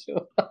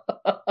casual.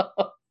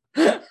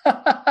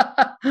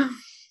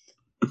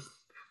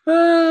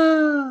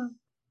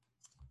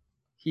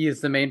 He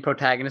is the main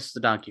protagonist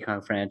of the Donkey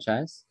Kong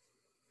franchise.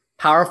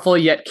 Powerful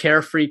yet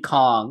carefree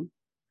Kong.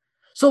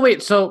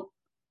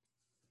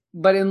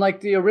 But in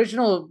like the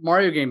original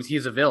Mario games,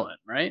 he's a villain,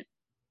 right?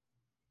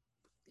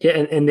 Yeah,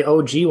 and the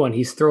OG one,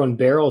 he's throwing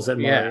barrels at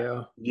Yeah.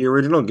 Mario. The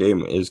original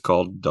game is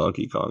called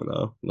Donkey Kong,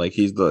 though. Like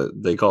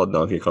they call it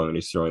Donkey Kong, and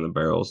he's throwing the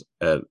barrels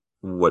at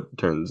what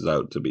turns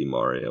out to be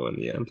Mario in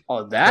the end.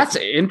 Oh, that's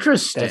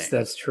interesting.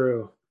 That's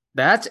true.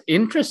 That's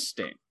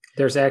interesting.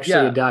 There's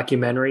actually Yeah. a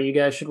documentary you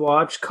guys should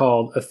watch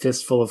called A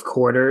Fistful of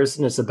Quarters,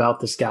 and it's about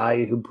this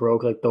guy who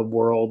broke like the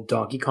world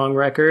Donkey Kong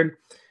record.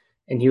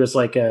 And he was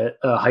like a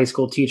high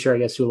school teacher, I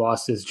guess, who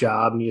lost his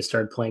job and he just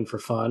started playing for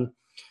fun.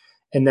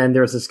 And then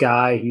there's this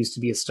guy who used to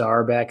be a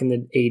star back in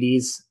the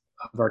 80s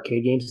of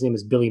arcade games. His name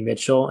is Billy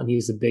Mitchell, and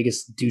he's the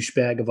biggest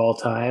douchebag of all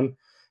time.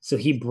 So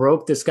he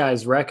broke this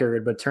guy's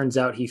record, but turns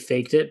out he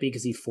faked it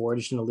because he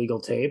forged an illegal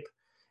tape.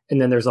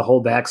 And then there's a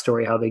whole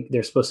backstory how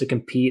they're supposed to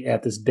compete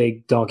at this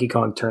big Donkey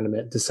Kong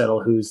tournament to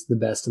settle who's the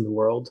best in the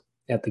world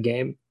at the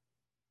game.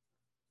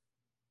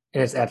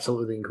 And it's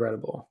absolutely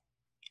incredible.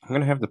 I'm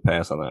going to have to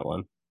pass on that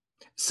one.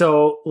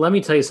 So let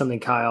me tell you something,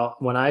 Kyle.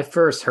 When I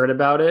first heard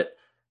about it,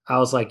 I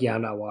was like, yeah,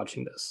 I'm not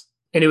watching this.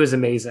 And it was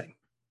amazing.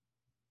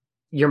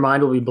 Your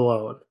mind will be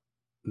blown.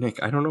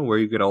 Nick, I don't know where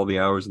you get all the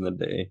hours in the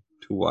day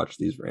to watch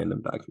these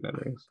random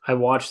documentaries. I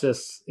watched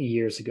this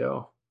years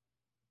ago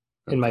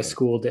in my Okay.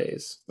 school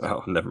days.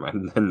 Oh, never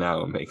mind. Then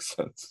now it makes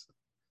sense.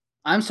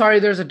 I'm sorry,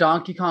 there's a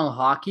Donkey Kong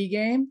hockey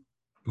game?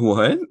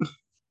 What?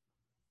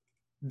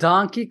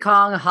 Donkey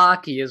Kong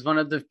Hockey is one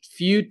of the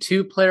few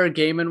two-player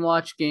Game &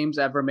 Watch games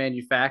ever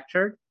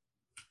manufactured.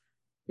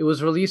 It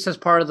was released as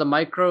part of the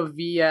Micro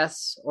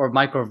VS, or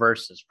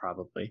Microversus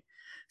probably,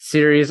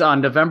 series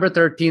on November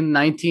 13,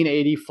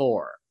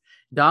 1984.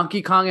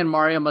 Donkey Kong and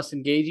Mario must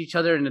engage each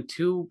other in a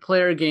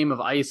two-player game of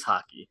ice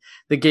hockey.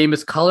 The game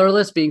is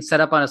colorless, being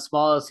set up on a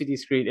small LCD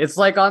screen. It's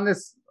like on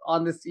this,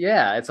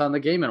 it's on the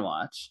Game &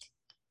 Watch.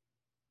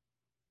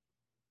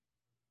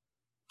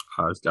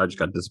 I just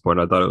got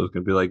disappointed. I thought it was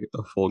going to be like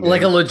a full game.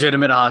 Like a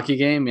legitimate hockey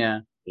game, yeah.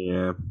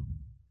 Yeah.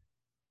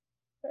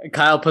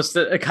 Kyle puts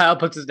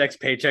his next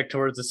paycheck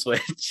towards the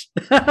Switch.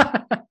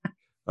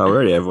 Oh, we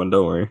already have one.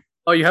 Don't worry.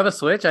 Oh, you have a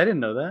Switch? I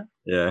didn't know that.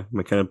 Yeah,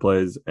 McKenna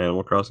plays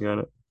Animal Crossing on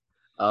it.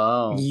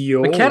 Oh,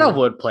 Yo. McKenna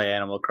would play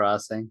Animal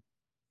Crossing.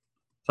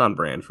 It's on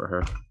brand for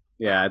her.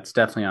 Yeah, it's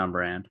definitely on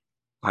brand.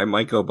 I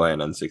might go buy an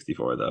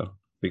N64 though,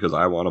 because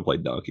I want to play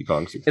Donkey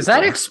Kong 64. Is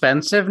that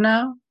expensive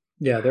now?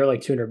 Yeah, they're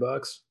like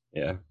 $200.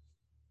 Yeah.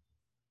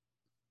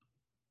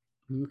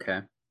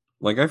 Okay.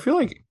 Like, I feel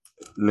like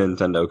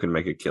Nintendo can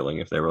make a killing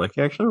if they were like,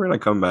 actually, we're going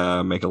to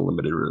come make a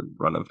limited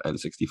run of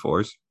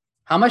N64s.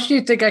 How much do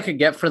you think I could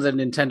get for the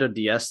Nintendo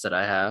DS that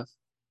I have?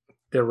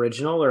 The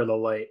original or the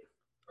Lite?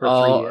 Or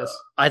Oh, 3DS?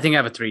 I think I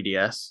have a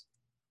 3DS.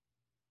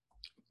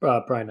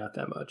 Probably not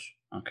that much.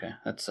 Okay,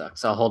 that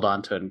sucks. I'll hold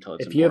on to it until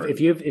it's If you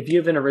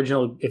have an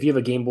original, if you have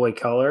a Game Boy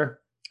Color,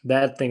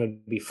 that thing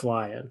would be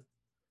flying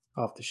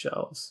off the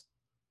shelves.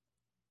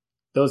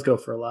 Those go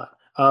for a lot.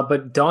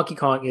 But Donkey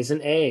Kong is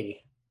an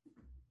A.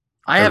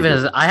 I have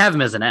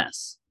him as an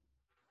S.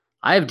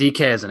 I have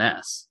DK as an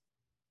S.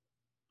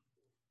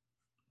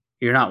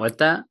 You're not with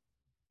that?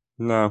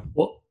 No.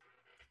 Well,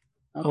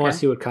 Okay. I want to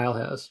see what Kyle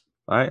has.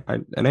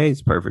 An A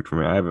is perfect for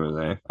me. I have him as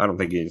an A. I don't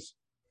think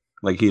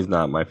he's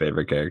not my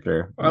favorite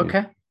character.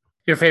 Okay.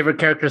 Your favorite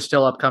character is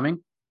still upcoming?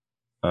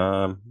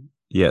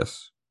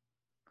 Yes.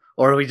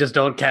 Or we just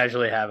don't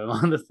casually have him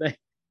on the thing?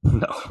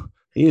 No.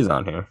 He is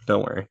on here.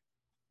 Don't worry.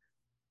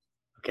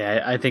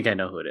 Okay, I think I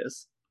know who it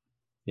is.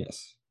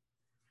 Yes.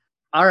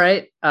 All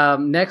right.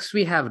 Next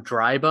we have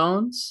Dry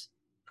Bones,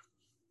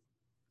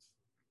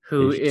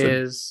 who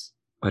is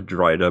a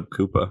dried up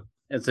Koopa.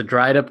 It's a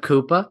dried up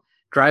Koopa.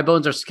 Dry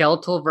Bones are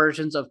skeletal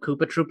versions of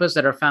Koopa Troopas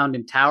that are found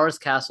in towers,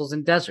 castles,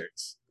 and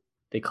deserts.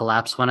 They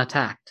collapse when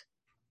attacked,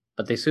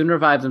 but they soon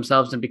revive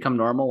themselves and become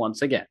normal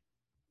once again.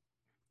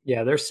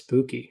 Yeah, they're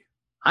spooky.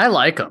 I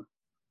like them.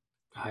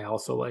 I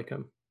also like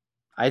them.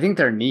 I think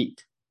they're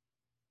neat.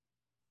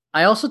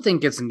 I also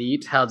think it's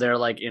neat how they're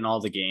like in all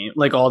the games.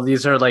 Like all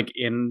these are like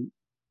in,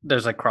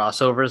 there's like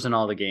crossovers in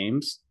all the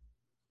games.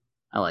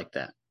 I like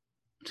that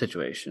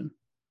situation.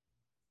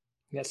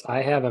 Yes,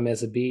 I have them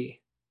as a B.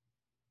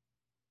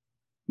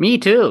 Me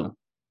too.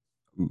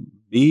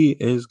 B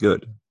is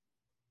good.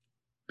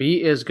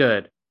 B is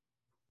good.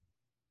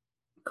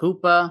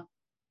 Koopa.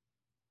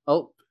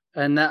 Oh,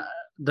 and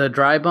the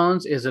Dry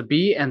Bones is a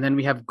B, and then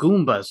we have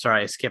Goombas.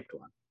 Sorry, I skipped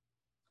one.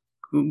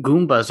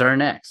 Goombas are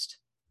next.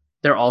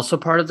 They're also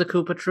part of the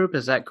Koopa Troop.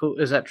 Is that cool?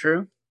 Is that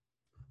true?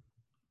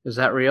 Is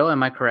that real?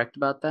 Am I correct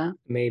about that?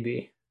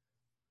 Maybe.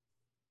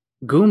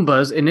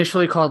 Goombas,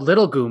 initially called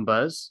Little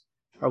Goombas,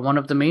 are one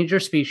of the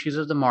major species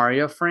of the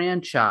Mario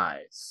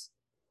franchise.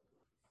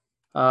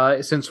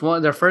 Since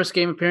their first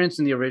game appearance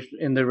in the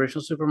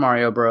original Super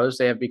Mario Bros.,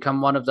 they have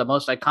become one of the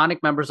most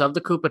iconic members of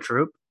the Koopa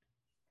Troop,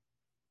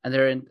 and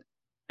they're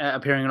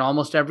appearing in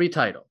almost every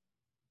title.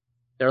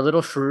 They're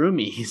little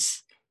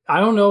shroomies. I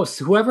don't know.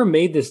 Whoever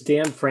made this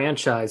damn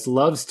franchise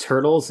loves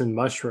turtles and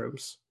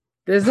mushrooms.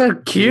 They're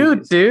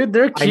cute, dude.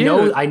 They're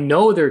cute. I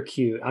know they're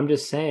cute. I'm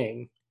just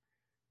saying.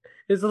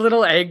 It's a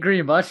little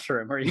angry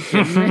mushroom. Are you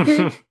kidding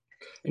me?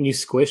 And you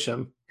squish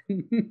them.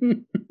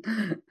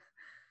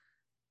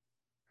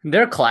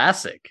 They're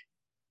classic.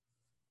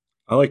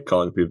 I like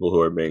calling people who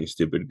are being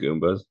stupid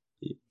Goombas.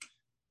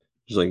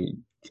 Just like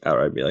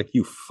outright be like,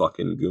 "You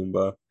fucking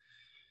Goomba."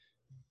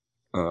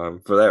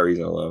 For that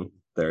reason alone,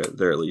 they're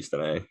at least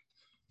an A.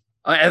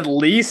 At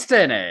least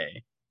an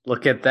A.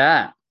 Look at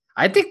that.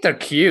 I think they're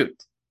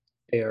cute.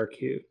 They are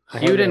cute.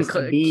 Cute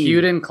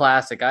and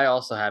classic. I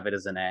also have it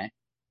as an A.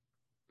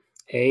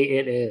 A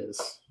it is.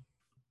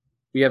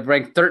 We have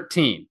ranked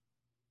 13.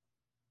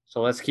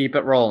 So let's keep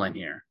it rolling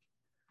here.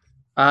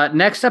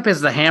 Next up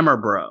is the Hammer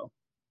Bro.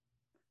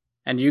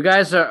 And you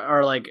guys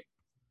are like,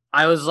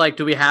 I was like,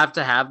 do we have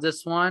to have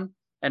this one?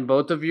 And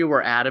both of you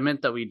were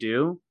adamant that we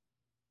do.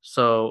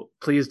 So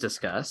please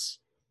discuss.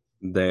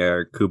 They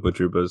are Koopa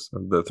Troopas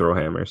that throw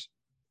hammers.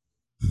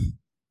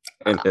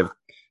 And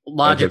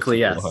logically,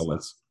 yes.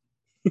 Helmets.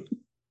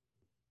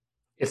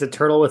 It's a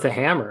turtle with a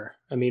hammer.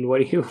 I mean,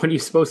 what are you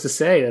supposed to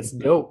say? That's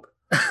dope.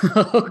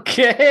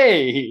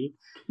 Okay.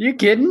 You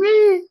kidding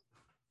me?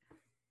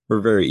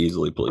 We're very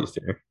easily pleased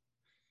here.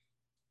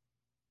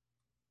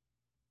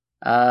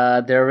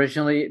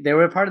 They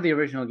were part of the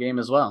original game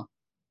as well.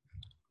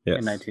 Yes.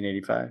 In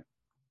 1985.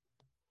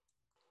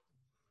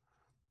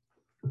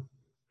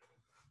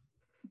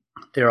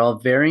 They're all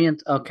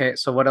variant. Okay,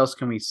 so what else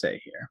can we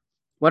say here?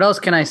 What else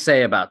can I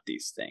say about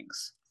these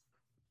things?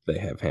 They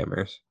have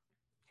hammers.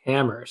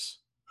 Hammers.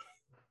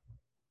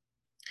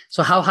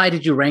 So how high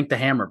did you rank the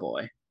Hammer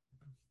Boy?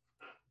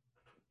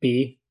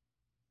 B.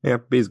 Yeah,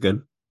 B's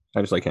good.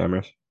 I just like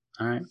hammers.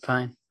 All right,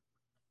 fine.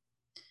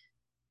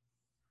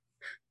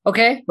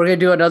 Okay, we're gonna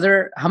do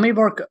another. How many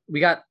more?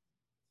 We got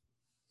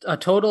a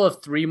total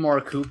of 3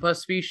 more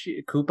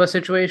Koopa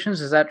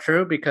situations. Is that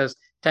true? Because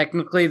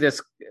technically,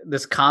 this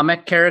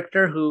comic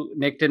character who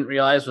Nick didn't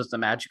realize was the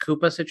Magic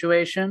Koopa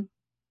situation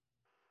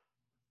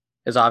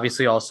is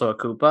obviously also a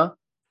Koopa.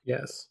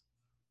 Yes.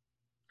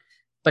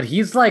 But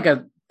he's like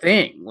a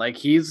thing. Like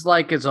he's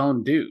like his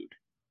own dude.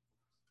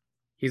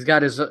 He's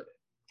got his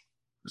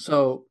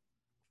so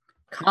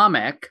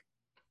Kamek,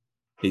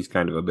 He's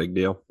kind of a big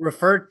deal.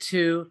 referred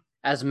to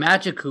as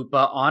Magic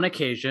Koopa on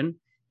occasion,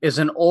 is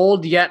an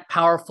old yet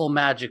powerful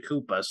Magic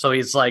Koopa. So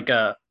he's like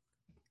a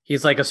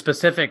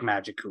specific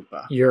Magic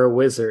Koopa. You're a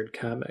wizard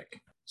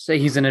comic. So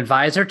he's an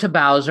advisor to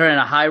Bowser and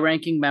a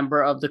high-ranking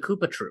member of the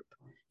Koopa Troop.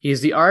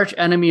 He's the arch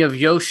enemy of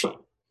Yoshi.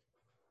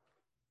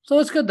 So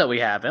it's good that we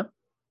have him.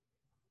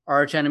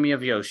 Arch enemy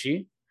of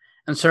Yoshi.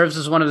 And serves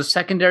as one of the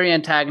secondary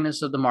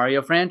antagonists of the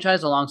Mario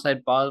franchise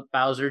alongside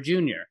Bowser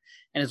Jr.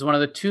 And is one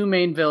of the two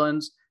main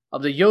villains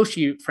of the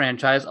Yoshi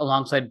franchise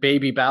alongside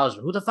Baby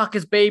Bowser. Who the fuck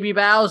is Baby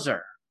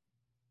Bowser?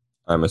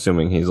 I'm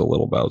assuming he's a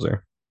little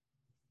Bowser.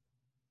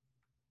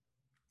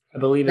 I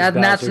believe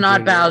That's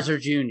not Jr. Bowser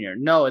Jr.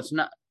 No, it's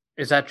not.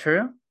 Is that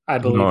true? I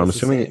believe No, I'm it's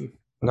the assuming same.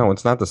 No,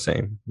 it's not the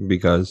same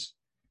because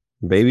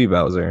Baby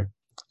Bowser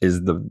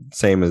is the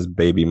same as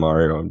Baby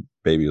Mario and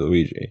Baby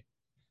Luigi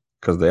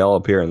because they all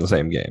appear in the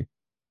same game.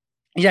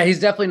 Yeah, he's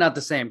definitely not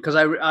the same because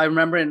I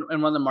remember in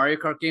one of the Mario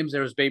Kart games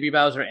there was Baby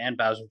Bowser and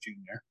Bowser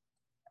Jr.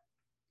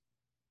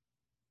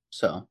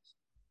 So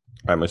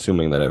I'm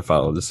assuming that it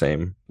followed the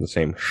same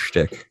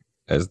shtick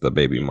as the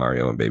Baby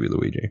Mario and Baby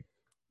Luigi.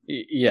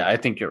 yeah, I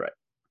think you're right.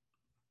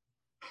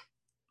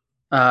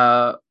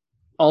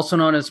 Also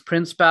known as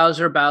Prince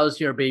Bowser,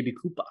 Bowser, or Baby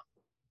Koopa.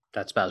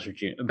 That's Bowser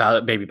Jr.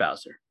 Baby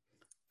Bowser.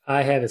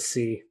 I have a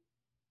C.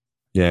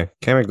 Yeah,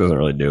 Kamek doesn't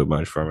really do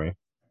much for me.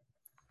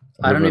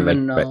 I don't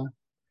even know.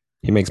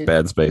 He makes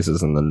bad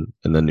spaces in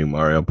the new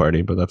Mario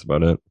Party, but that's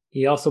about it.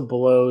 He also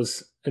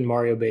blows in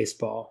Mario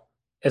Baseball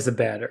as a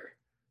batter.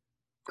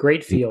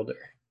 Great fielder.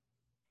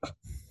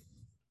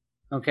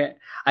 Okay,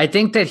 I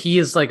think that he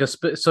is like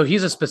so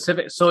he's a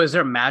specific. So is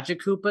there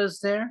Magic Koopas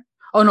there?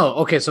 Oh no.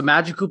 Okay, so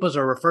Magic Koopas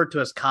are referred to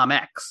as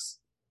Kameks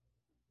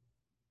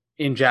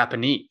in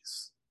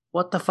Japanese.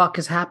 What the fuck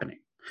is happening?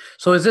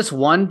 So is this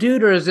one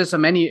dude or is this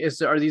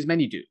are these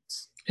many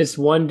dudes? It's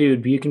one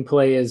dude, but you can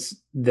play as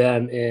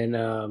them in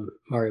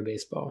Mario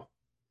Baseball.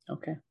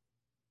 Okay.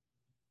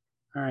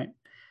 All right.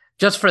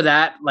 Just for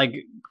that, like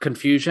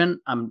confusion,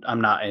 I'm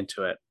not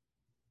into it.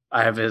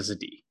 I have it as a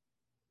D.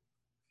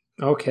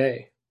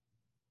 Okay.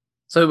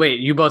 So wait,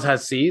 you both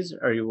have C's,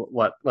 or you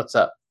what? What's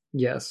up?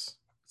 Yes.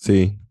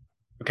 See,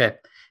 Okay.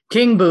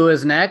 King Boo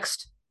is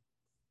next.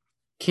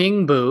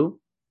 King Boo,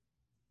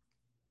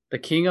 the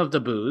king of the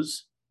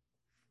boos,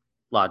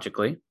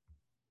 logically.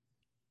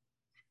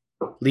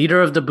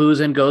 Leader of the Boos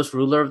and Ghosts,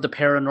 ruler of the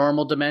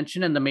paranormal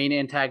dimension, and the main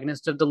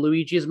antagonist of the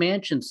Luigi's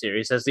Mansion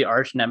series as the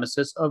arch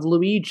nemesis of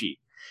Luigi.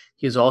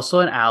 He is also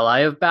an ally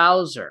of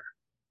Bowser.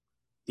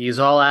 These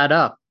all add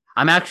up.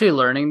 I'm actually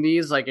learning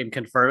these, like, and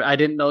confirm. I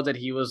didn't know that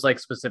he was, like,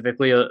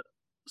 specifically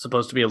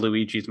supposed to be a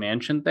Luigi's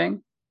Mansion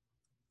thing.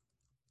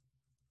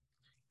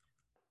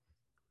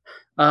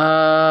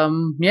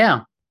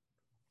 Yeah.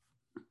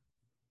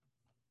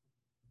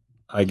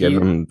 I give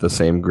him the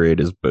same grade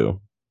as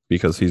Boo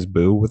because he's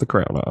Boo with a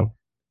crown on.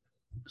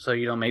 So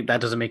you don't make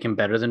that doesn't make him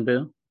better than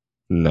Boo?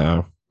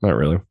 No, not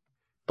really.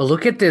 But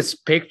look at this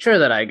picture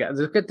that I got.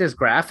 Look at this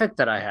graphic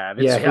that I have.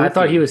 It's I spooky.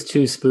 thought he was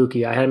too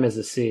spooky. I had him as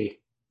a C.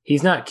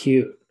 He's not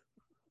cute.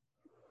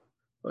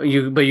 But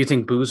you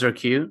think Boos are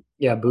cute?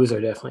 Yeah, Boos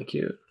are definitely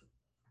cute.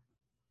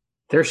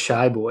 They're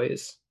shy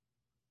boys.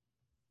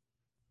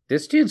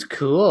 This dude's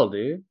cool,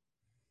 dude.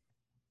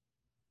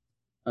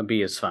 A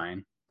B is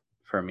fine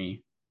for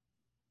me.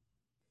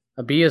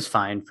 A B is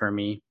fine for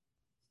me.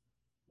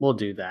 We'll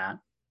do that.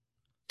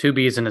 2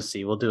 B's and a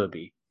C. We'll do a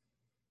B.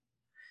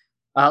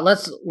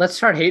 Let's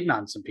start hating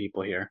on some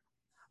people here.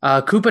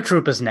 Koopa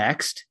Troop is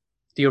next.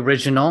 The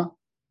original,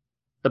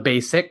 the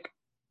basic,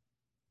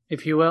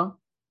 if you will.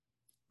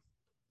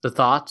 The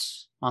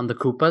thoughts on the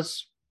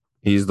Koopas?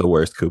 He's the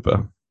worst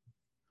Koopa.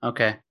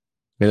 Okay.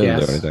 He doesn't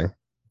Yes. do anything.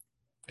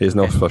 He has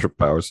no special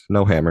powers,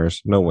 no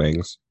hammers, no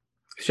wings.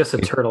 It's just a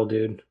turtle,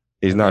 dude.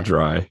 He's not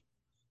dry.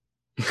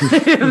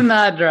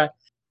 Not dry.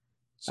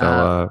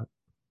 So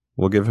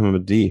we'll give him a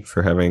D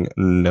for having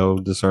no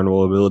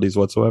discernible abilities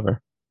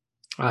whatsoever.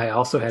 I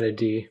also had a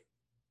D.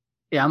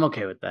 Yeah, I'm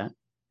okay with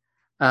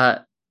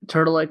that.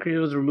 Turtle-like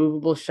creatures with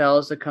removable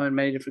shells that come in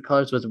many different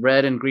colors, with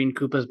red and green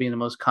Koopas being the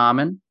most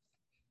common.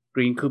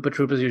 Green Koopa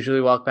Troopas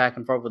usually walk back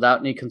and forth without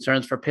any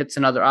concerns for pits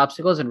and other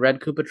obstacles, and red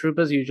Koopa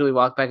Troopas usually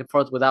walk back and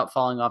forth without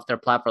falling off their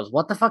platforms.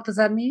 What the fuck does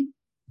that mean?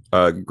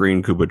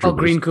 Green Koopa Troopers. Oh,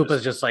 green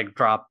Koopas just like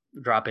drop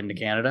into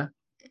Canada.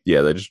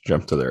 Yeah, they just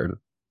jump to they're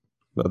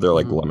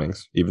like Mhm.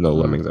 lemmings, even though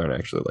Mhm. lemmings aren't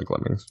actually like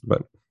lemmings,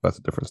 but that's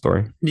a different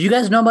story. Do you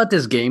guys know about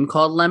this game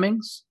called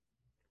Lemmings?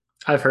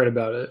 I've heard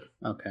about it.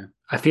 Okay.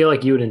 I feel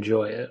like you would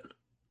enjoy it.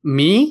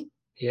 Me?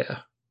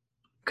 Yeah.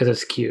 Because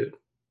it's cute.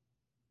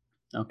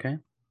 Okay.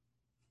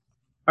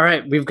 All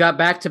right, we've got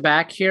back to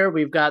back here.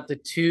 We've got the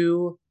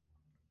two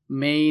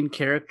main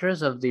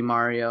characters of the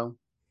Mario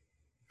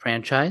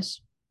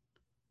franchise,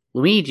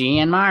 Luigi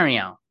and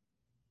Mario.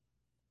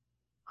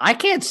 I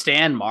can't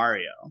stand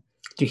Mario.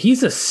 Dude,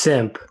 he's a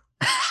simp.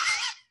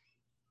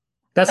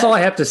 That's all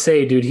I have to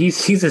say, dude.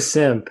 He's a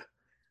simp.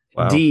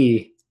 Wow.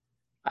 D.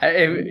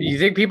 You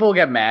think people will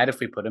get mad if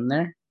we put him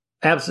there?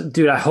 Absolutely,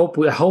 dude. I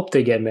hope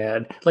they get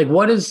mad. Like,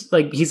 what is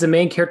like? He's the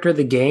main character of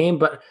the game,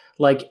 but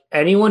like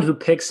anyone who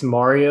picks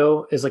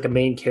Mario as like a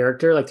main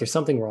character, like there's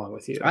something wrong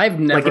with you. I've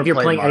never like if you're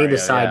played playing any of the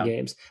Mario, side yeah.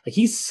 games, like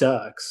he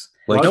sucks.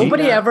 Like, Why would you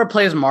Nobody not- ever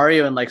plays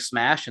Mario in like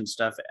Smash and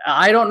stuff.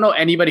 I don't know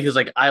anybody who's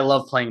like, I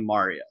love playing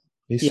Mario.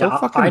 He's Yeah, so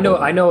fucking I know.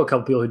 boring. I know a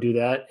couple people who do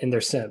that, and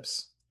they're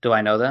simps. Do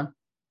I know them?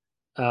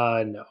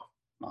 No.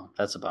 Oh,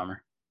 that's a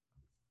bummer.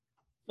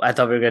 I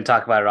thought we were going to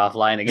talk about it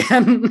offline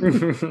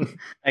again.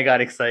 I got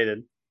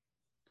excited.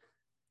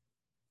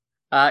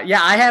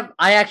 Yeah,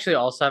 I actually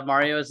also have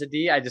Mario as a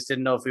D. I just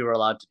didn't know if we were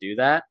allowed to do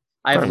that.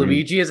 I have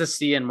Luigi as a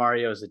C and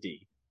Mario as a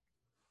D.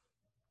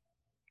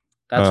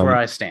 That's where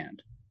I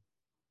stand.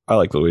 I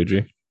like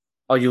Luigi.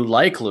 Oh, you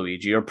like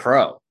Luigi? You're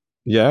pro.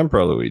 Yeah, I'm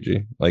pro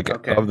Luigi. Like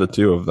Okay. of the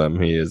two of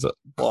them, he is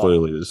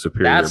clearly the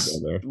superior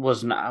builder.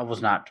 Was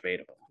not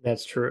debatable.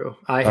 That's true.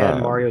 I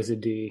had Mario as a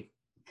D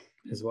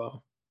as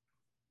well.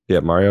 Yeah,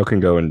 Mario can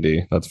go in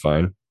D. That's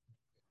fine.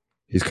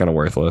 He's kind of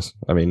worthless.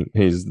 I mean,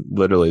 he's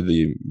literally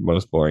the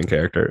most boring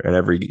character. And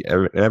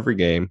every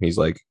game, he's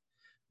like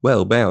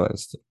well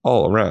balanced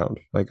all around.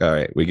 Like, all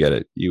right, we get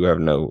it. You have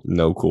no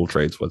cool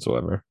traits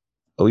whatsoever.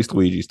 At least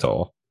Luigi's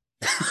tall.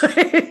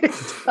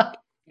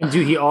 And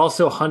dude, he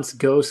also hunts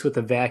ghosts with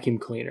a vacuum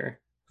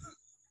cleaner.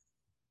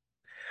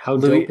 How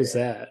dope is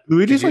that?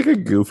 Luigi's like a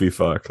goofy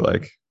fuck.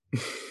 Like,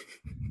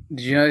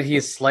 Did you know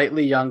he's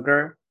slightly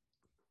younger?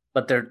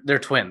 But they're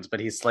twins, but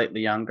he's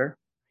slightly younger.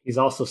 He's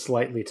also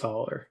slightly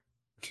taller.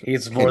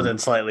 He's more than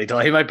slightly tall.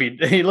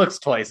 He looks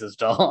twice as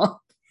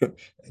tall.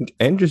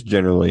 and just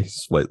generally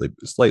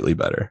slightly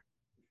better.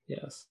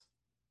 Yes.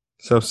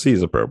 So C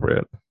is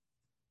appropriate.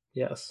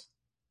 Yes.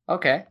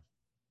 Okay.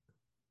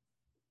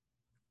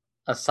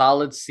 A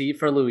solid C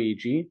for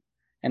Luigi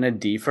and a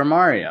D for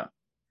Mario.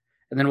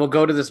 And then we'll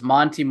go to this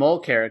Monty Mole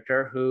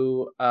character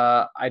who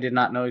I did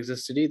not know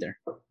existed either.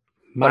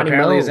 But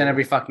apparently he's in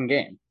every fucking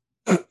game.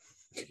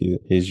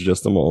 He's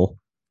just a mole.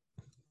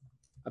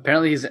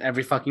 Apparently he's in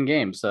every fucking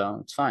game, so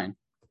it's fine.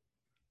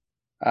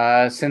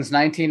 Since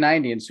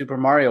 1990 in Super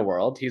Mario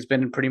World, he's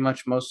been in pretty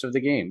much most of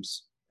the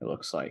games, it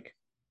looks like.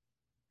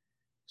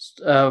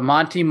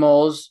 Monty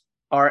Moles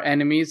are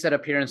enemies that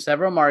appear in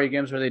several Mario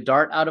games where they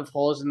dart out of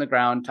holes in the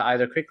ground to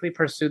either quickly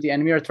pursue the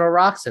enemy or throw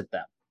rocks at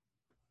them.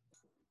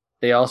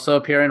 They also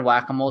appear in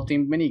whack-a-mole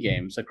themed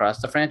minigames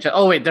across the franchise.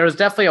 Oh, wait, there was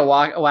definitely a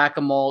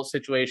whack-a-mole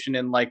situation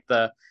in like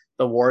the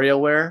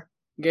WarioWare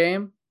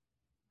game.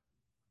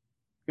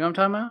 You know what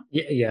I'm talking about?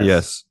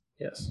 Yes.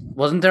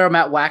 Wasn't there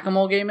a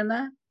whack-a-mole game in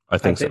that? I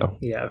think so.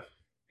 Yeah.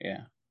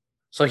 Yeah.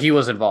 So he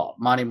was involved.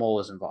 Monty Mole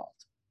was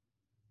involved.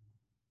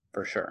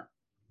 For sure.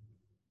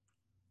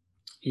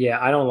 Yeah,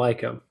 I don't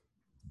like him.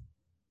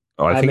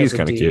 Oh, I think he's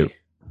kind of cute.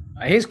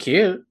 He's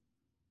cute.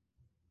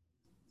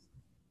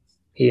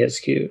 He is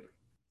cute. I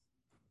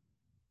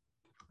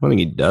don't think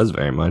he does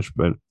very much,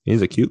 but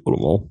he's a cute little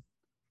mole.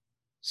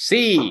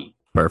 C.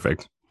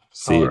 Perfect.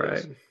 C. All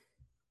right.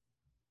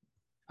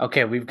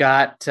 Okay, we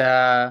got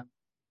 12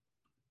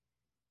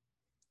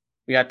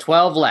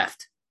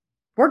 left.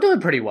 We're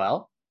doing pretty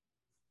well.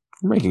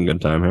 We're making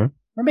good time here.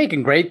 We're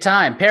making great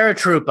time.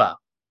 Paratroopa.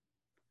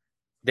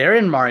 They're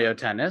in Mario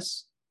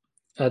Tennis.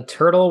 A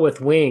turtle with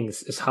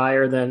wings is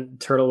higher than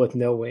turtle with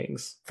no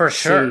wings. For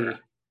sure.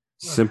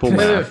 Simple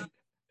math.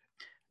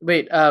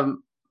 Wait,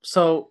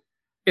 so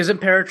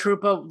isn't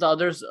Paratroopa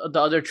the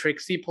other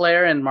Trixie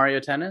player in Mario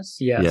Tennis?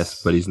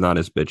 Yes, but he's not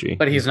as bitchy.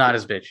 But he's not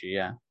as bitchy,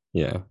 yeah.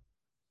 Yeah.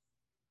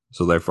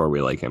 So therefore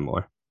we like him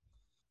more.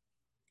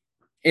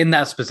 In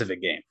that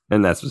specific game.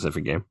 In that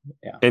specific game.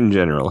 Yeah. In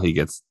general,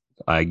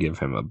 I give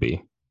him a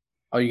B.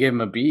 Oh, you gave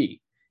him a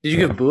B. Did you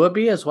give Boo a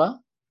B as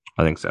well?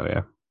 I think so,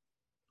 yeah.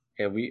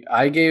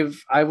 Okay,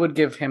 I would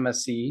give him a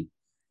C,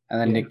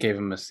 and then Nick gave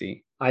him a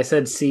C. I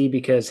said C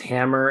because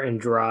hammer and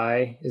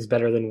dry is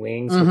better than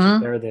wings, which is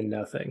better than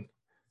nothing.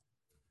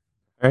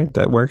 All right,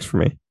 that works for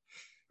me.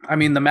 I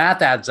mean, the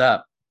math adds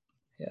up.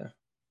 Yeah.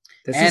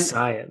 This is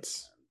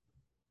science.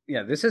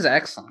 Yeah, this is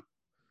excellent.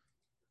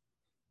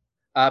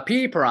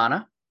 Petey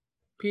Piranha.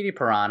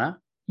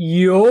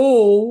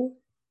 Yo!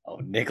 Oh,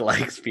 Nick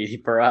likes Petey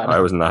Piranha. I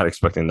was not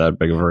expecting that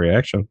big of a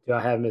reaction. Do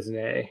I have him as an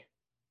A?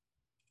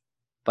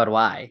 But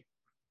why?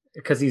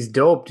 Because he's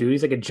dope, dude.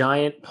 He's like a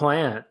giant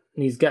plant.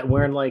 And he's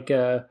wearing like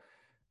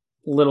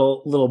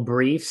little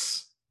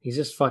briefs. He's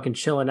just fucking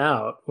chilling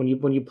out. When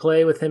you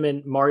play with him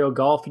in Mario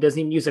Golf, he doesn't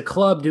even use a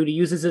club, dude. He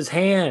uses his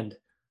hand.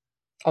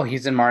 Oh,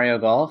 he's in Mario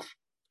Golf?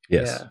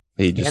 Yes. Yeah.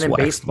 He just and in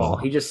waxed baseball, them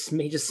all.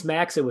 he just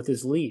smacks it with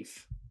his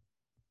leaf.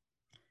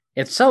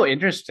 It's so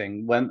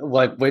interesting when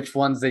which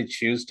ones they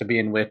choose to be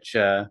in which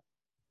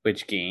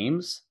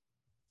games.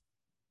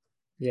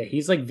 Yeah,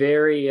 he's like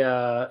very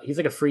he's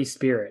like a free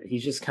spirit.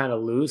 He's just kind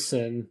of loose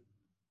and,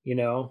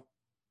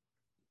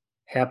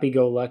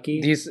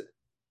 happy-go-lucky.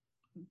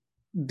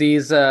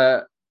 These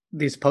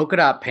polka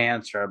dot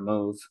pants are a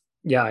move.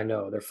 Yeah, I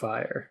know. They're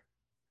fire.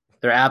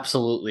 They're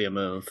absolutely a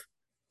move.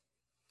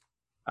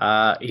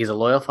 He's a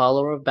loyal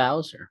follower of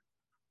Bowser.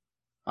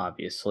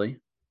 obviously.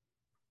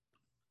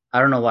 I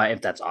don't know why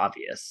if that's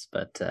obvious,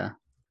 but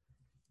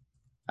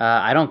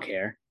I don't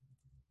care.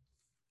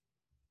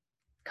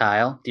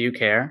 Kyle, do you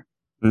care?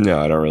 No,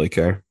 I don't really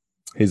care.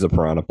 He's a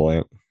piranha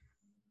plant.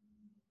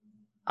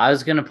 I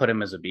was gonna put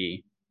him as a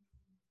B.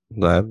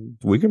 That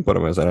we can put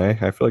him as an A.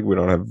 I feel like we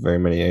don't have very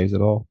many A's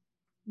at all.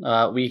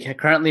 We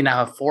currently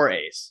now have 4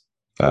 A's.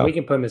 Well, Oh, we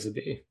can put him as a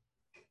B.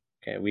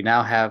 Okay, we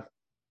now have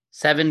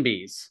 7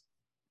 B's.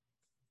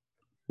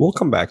 we'll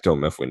come back to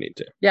him if we need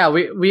to. Yeah,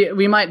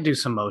 we might do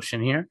some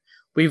motion here.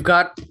 We've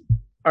got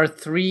our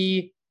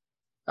 3.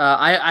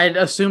 I'd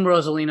assume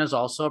Rosalina's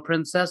also a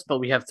princess, but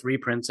we have 3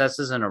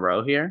 princesses in a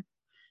row here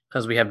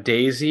because we have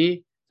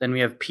Daisy, then we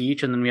have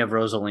Peach, and then we have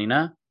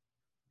Rosalina.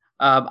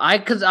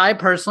 I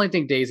personally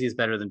think Daisy is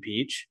better than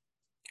Peach.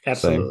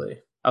 Absolutely.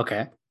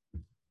 Okay,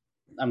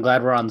 I'm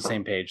glad we're on the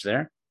same page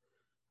there.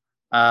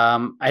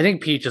 I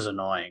think Peach is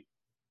annoying.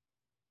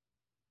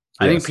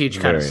 I think Yes, Peach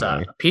kind of very sucks.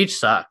 annoying. Peach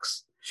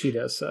sucks. She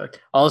does suck.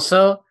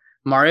 Also,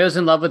 Mario's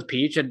in love with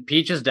Peach, and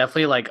Peach is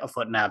definitely like a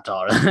foot and a half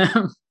taller than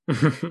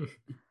him.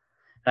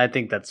 I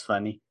think that's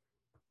funny.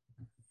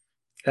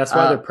 That's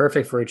why they're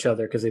perfect for each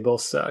other, because they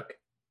both suck.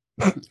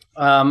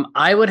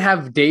 I would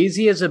have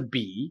Daisy as a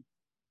B,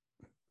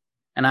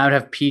 and I would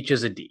have Peach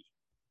as a D.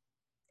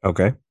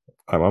 Okay,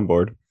 I'm on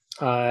board.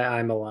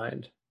 I'm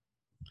aligned.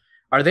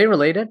 Are they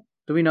related?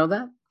 Do we know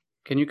that?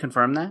 Can you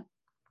confirm that?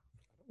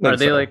 Are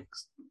they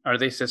are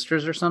they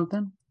sisters or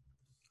something?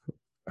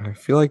 I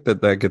feel like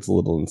that gets a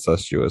little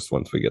incestuous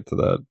once we get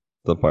to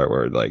the part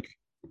where like,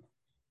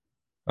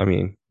 I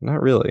mean,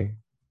 not really.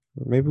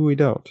 Maybe we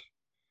don't.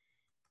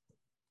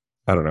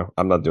 I don't know.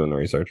 I'm not doing the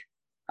research.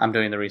 I'm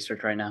doing the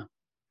research right now.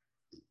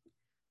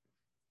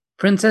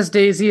 Princess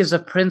Daisy is a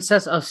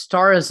princess of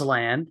Stars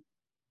Land.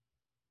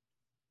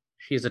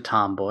 She's a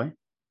tomboy.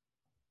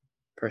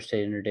 First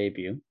date in her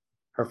debut.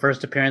 Her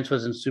first appearance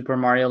was in Super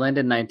Mario Land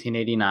in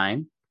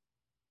 1989.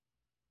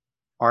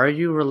 Are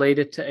you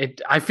related to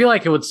it? I feel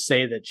like it would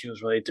say that she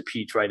was related to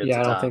Peach right at the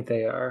Yeah, I top. don't think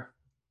they are.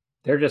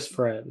 They're just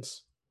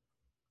friends.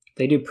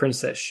 They do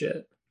princess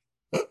shit.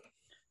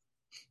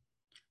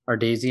 Are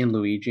Daisy and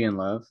Luigi in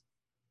love?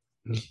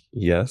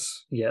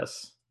 Yes.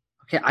 Yes.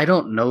 Okay, I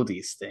don't know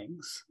these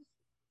things.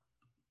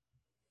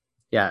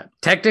 Yeah,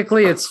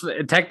 technically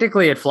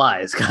it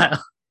flies,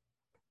 Kyle.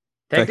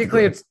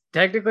 Technically it's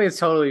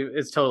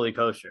totally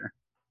kosher.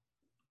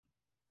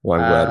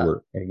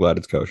 Well, I'm glad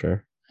it's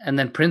kosher. And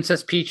then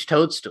Princess Peach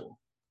Toadstool.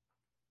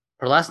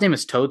 Her last name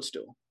is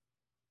Toadstool.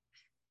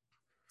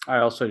 I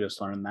also just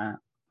learned that.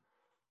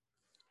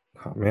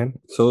 Oh man!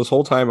 So this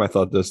whole time I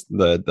thought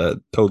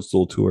the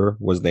Toadstool tour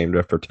was named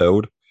after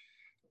Toad.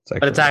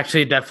 But it's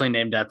actually definitely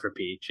named after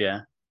Peach.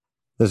 Yeah,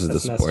 this is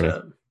That's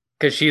disappointing.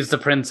 because she's the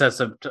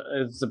princess of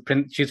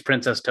she's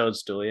Princess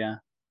Toadstool. Yeah,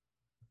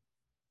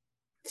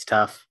 it's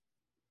tough.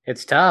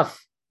 It's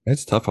tough.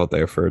 It's tough out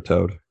there for a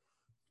Toad.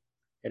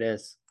 It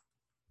is.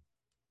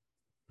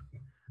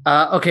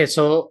 Okay,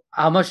 so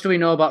how much do we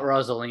know about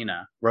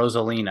Rosalina?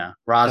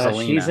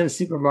 Rosalina. She's in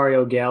Super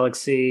Mario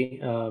Galaxy.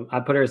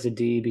 I put her as a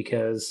D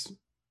because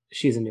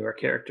she's a newer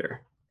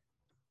character.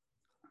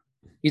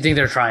 You think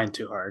they're trying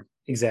too hard?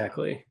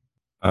 Exactly.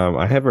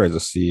 I have her as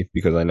a C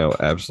because I know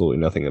absolutely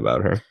nothing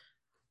about her.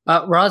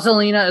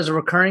 Rosalina is a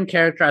recurring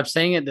character. I'm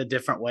saying it a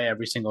different way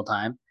every single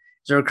time.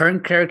 She's a recurring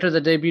character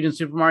that debuted in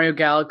Super Mario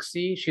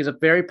Galaxy. She's a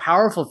very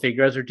powerful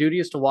figure as her duty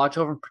is to watch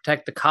over and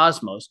protect the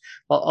cosmos,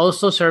 while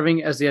also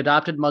serving as the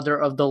adopted mother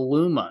of the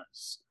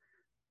Lumas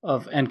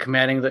and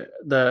commanding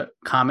the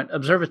Comet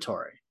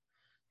Observatory.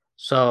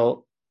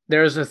 So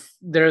there's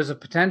a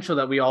potential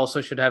that we also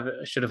should have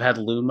had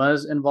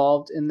Lumas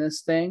involved in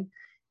this thing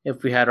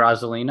if we had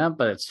Rosalina,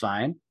 but it's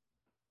fine.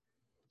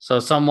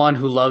 So someone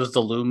who loves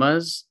the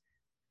Lumas,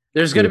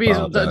 there's gonna be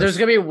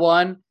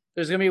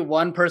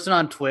one person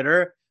on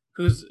Twitter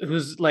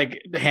whose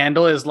like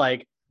handle is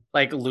like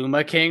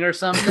Luma King or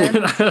something,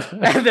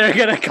 and they're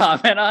gonna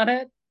comment on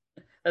it.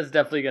 That's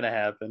definitely gonna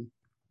happen.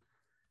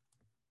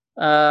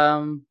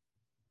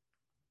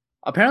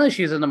 Apparently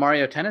she's in the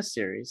Mario Tennis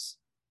series.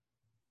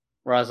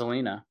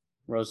 Rosalina.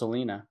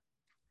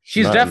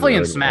 She's definitely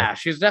in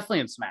Smash. She's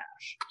definitely in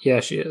Smash.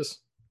 Yeah, she is.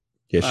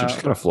 Yeah, she just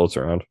kind of floats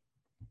around.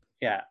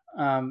 Yeah.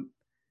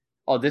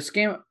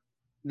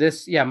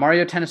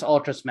 Mario Tennis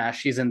Ultra Smash.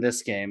 She's in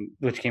this game,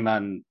 which came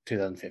out in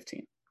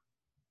 2015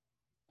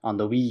 on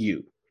the Wii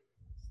U.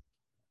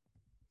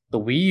 The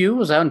Wii U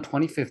was out in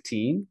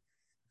 2015.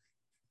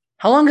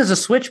 How long has the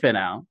Switch been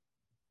out?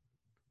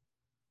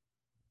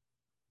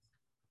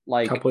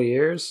 Like a couple of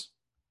years.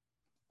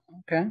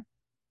 Okay.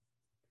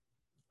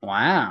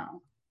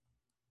 Wow.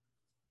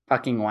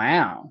 Fucking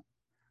wow.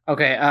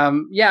 Okay.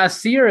 Yeah, a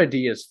C or a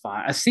D is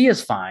fine. A C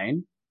is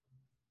fine.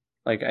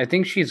 Like, I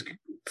think she's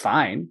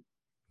fine.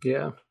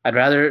 Yeah. I'd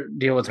rather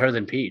deal with her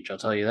than Peach. I'll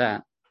tell you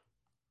that.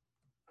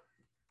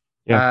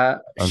 Yeah.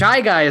 Shy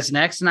Guy is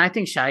next, and I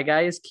think Shy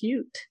Guy is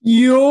cute.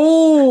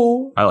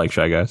 Yo. I like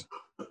Shy Guys.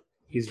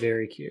 He's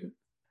very cute.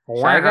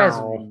 Shy Guy's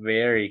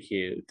very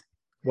cute.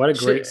 What a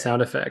great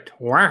sound effect.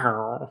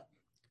 Wow.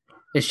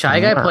 Is Shy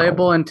Guy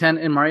playable in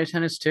Mario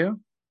Tennis too?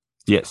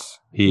 Yes,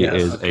 he Yes.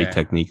 is Okay. a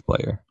technique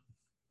player.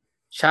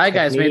 Shy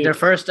Guys made their Technique.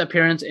 first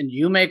appearance in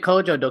Yume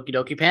Kojo Doki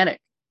Doki Panic.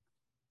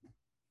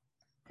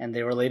 And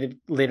they were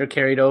later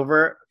carried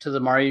over to the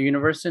Mario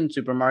universe in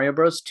Super Mario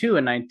Bros. 2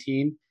 in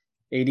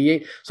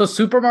 1988. So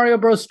Super Mario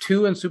Bros.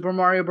 2 and Super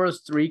Mario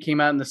Bros. 3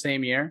 came out in the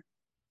same year?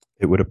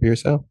 It would appear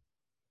so.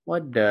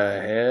 What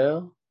the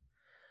hell?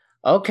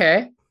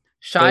 Okay.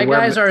 Shy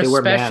Guys are they wear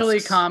especially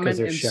masks 'cause common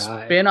they're in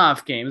shy.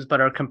 spin-off games,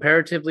 but are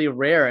comparatively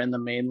rare in the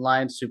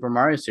mainline Super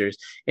Mario series.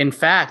 In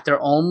fact,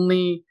 they're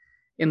only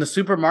in the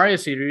Super Mario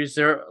series,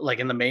 they're like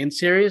in the main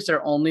series,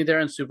 they're only there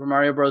in Super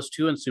Mario Bros.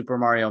 2 and Super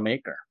Mario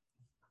Maker.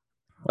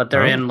 But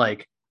they're in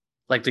like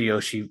the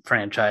Yoshi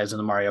franchise and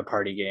the Mario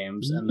Party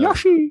games and the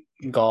Yoshi.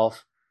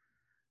 golf.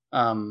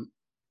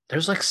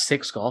 There's like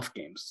 6 golf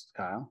games,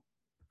 Kyle.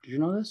 Did you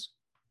know this?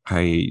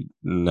 I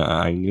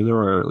knew there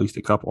were at least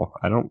a couple.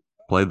 I don't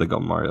play the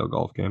Mario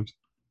golf games.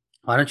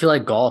 Why don't you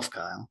like golf,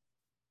 Kyle?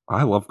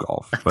 I love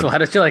golf, but Why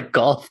don't you like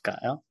golf,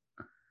 Kyle?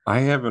 I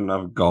have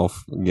enough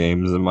golf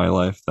games in my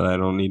life that I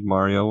don't need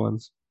Mario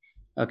ones.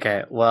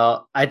 Okay,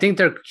 well, I think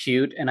they're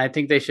cute, and I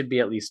think they should be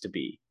at least a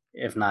B,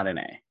 if not an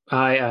A.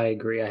 I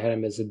agree. I had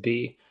him as a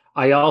B.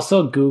 I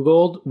also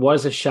Googled what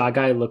does a Shy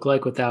Guy look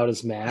like without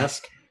his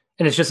mask,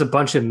 and it's just a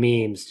bunch of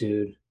memes,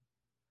 dude.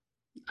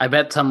 I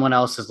bet someone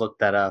else has looked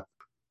that up.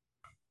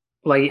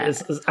 Like,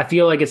 I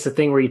feel like it's the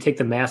thing where you take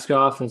the mask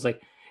off, and it's like,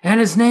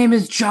 and his name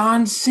is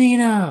John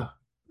Cena.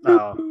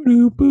 Oh,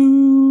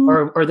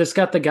 Or this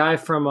got the guy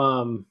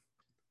from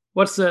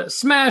what's the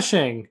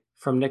Smashing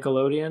from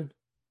Nickelodeon?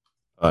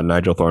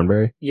 Nigel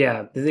Thornberry.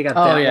 Yeah, they got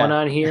Oh, that yeah. one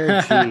on here.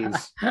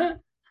 Jeez,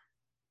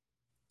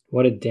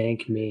 what a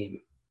dank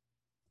meme.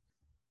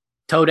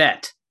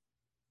 Toadette.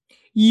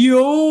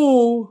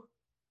 Yo,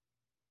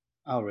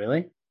 Oh,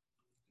 really?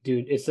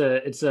 dude, it's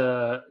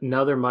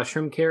another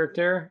mushroom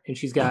character, and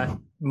she's got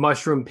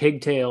mushroom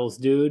pigtails,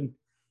 dude.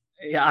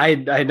 Yeah, I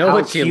know How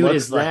what she cute looks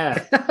is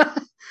like.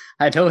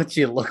 I know what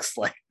she looks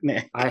like,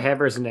 Nick. I have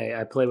her as an A.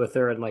 I play with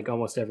her in like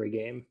almost every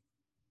game.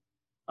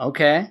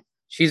 Okay.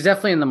 She's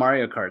definitely in the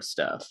Mario Kart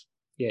stuff.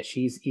 Yeah,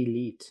 she's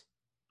elite.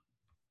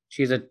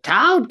 She's a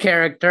Toad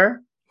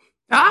character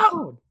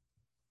Oh,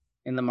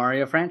 in the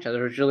Mario franchise.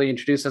 Originally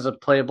introduced as a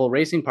playable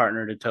racing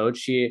partner to Toad,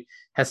 she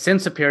has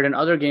since appeared in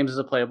other games as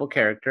a playable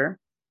character.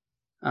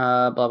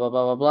 Blah, blah, blah,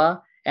 blah, blah.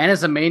 And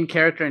is a main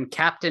character in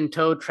Captain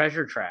Toad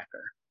Treasure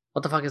Tracker.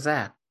 What the fuck is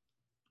that?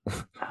 I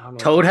don't know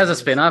Toad what has that a is.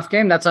 spin-off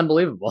game? That's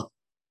unbelievable.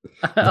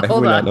 Have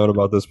Hold we not on. known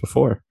about this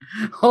before?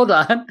 Hold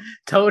on.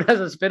 Toad has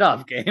a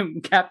spin-off game,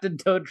 Captain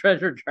Toad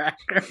Treasure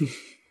Tracker.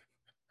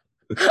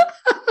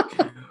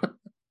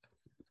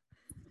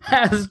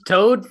 As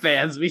Toad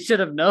fans, we should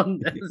have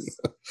known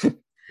this.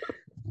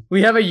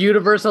 We have a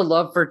universal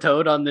love for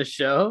Toad on this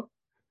show.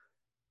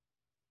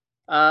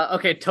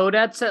 Okay,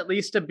 Toadette's at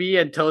least a B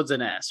and Toad's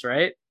an S,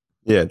 right?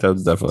 Yeah,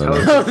 Toad's definitely.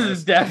 Toad. Toad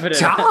is definite.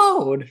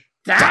 Toad.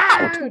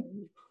 Toad!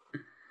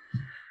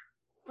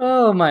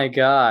 Oh my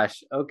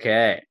gosh.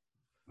 Okay.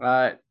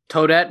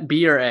 Toadette,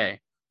 B or A?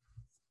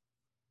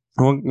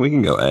 Well, we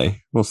can go A.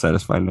 We'll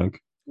satisfy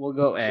Nick. We'll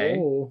go A.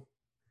 Oh.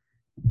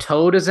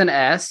 Toad is an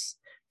S.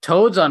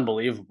 Toad's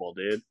unbelievable,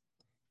 dude.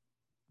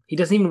 He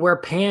doesn't even wear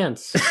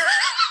pants.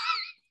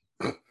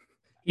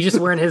 He's just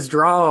wearing his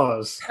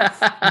drawers.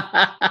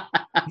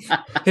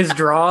 His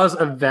drawers,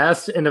 a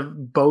vest, and a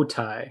bow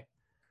tie.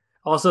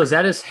 Also, is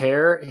that his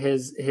hair,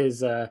 his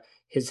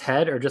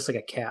head, or just like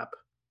a cap?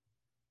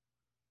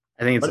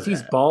 I think it's What if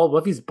he's bald? What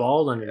if he's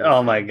bald underneath?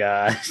 Oh my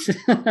gosh.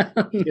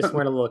 He's just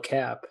wearing a little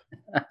cap.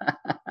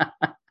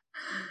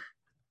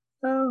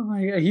 Oh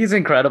my god. He's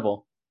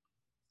incredible.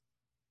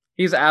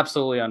 He's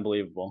absolutely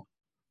unbelievable.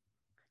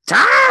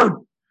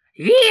 Toad!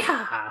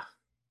 Yeah.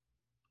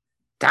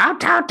 Toad,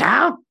 Toad,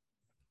 Toad!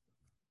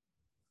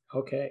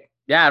 Okay.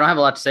 Yeah, I don't have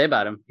a lot to say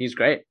about him. He's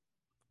great.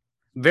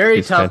 Very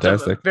He's tough.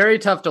 fantastic. Very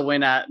tough to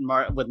win at in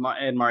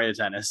Mario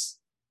Tennis.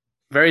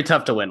 Very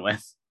tough to win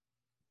with.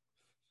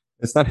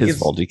 It's not his He's-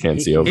 fault. You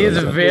can't see over. He's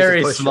it.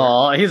 very pusher.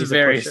 small. He's He's a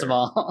very pusher.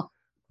 small.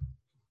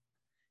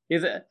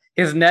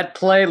 His net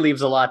play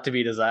leaves a lot to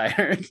be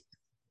desired.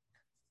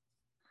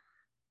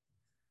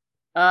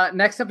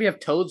 Next up, we have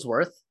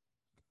Toadsworth.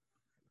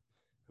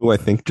 Who I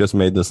think just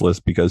made this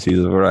list because he's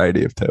a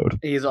variety of Toad.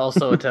 He's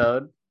also a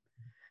Toad,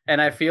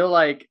 and I feel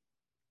like,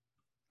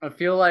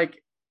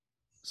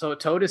 so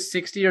Toad is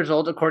 60 years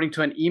old according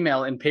to an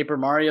email in Paper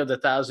Mario: The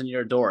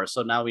Thousand-Year Door.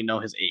 So now we know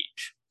his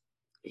age.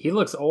 He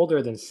looks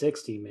older than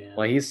 60, man.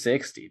 Well, he's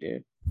 60,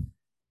 dude.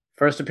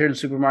 First appeared in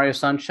Super Mario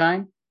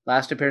Sunshine.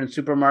 Last appeared in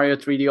Super Mario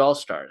 3D All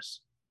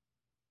Stars.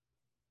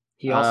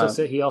 He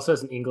also he also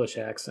has an English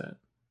accent.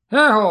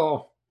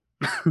 Oh.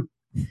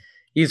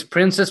 He's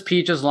Princess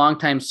Peach's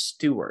longtime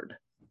steward.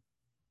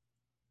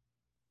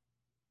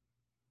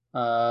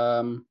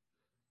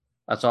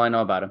 That's all I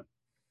know about him.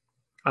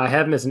 I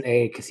have him as an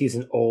A because he's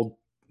an old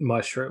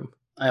mushroom.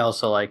 I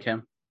also like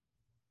him.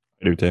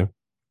 I do too.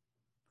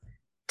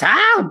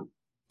 Toad!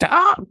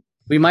 Toad!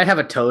 We might have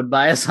a Toad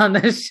bias on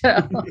this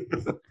show.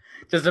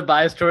 Just a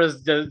bias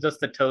towards just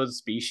the Toad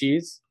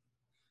species.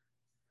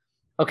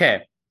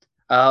 Okay.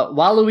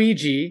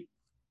 Waluigi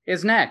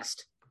is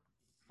next.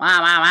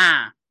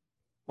 Wow.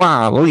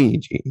 Wow,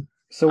 Luigi.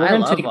 So we're I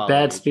going love to take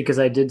bets Waluigi. because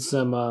I did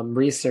some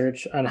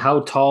research on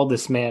how tall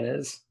this man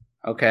is.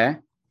 Okay.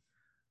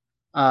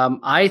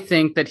 I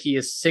think that he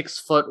is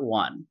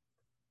 6'1".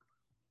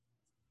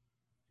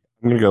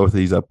 I'm gonna go with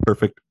he's a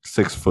perfect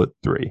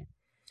 6'3".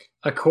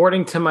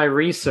 According to my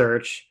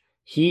research,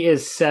 he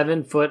is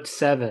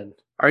 7'7".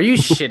 Are you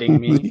shitting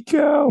me? Holy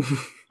cow.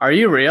 Are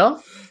you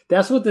real?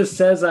 That's what this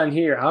says on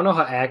here. I don't know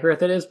how accurate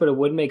that is, but it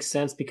would make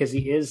sense because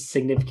he is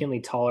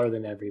significantly taller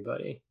than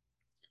everybody.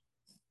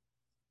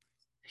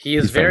 He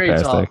is He's very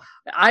fantastic.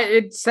 tall.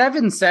 It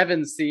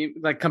 7'7" seems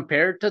like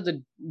compared to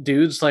the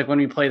dudes like when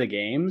we play the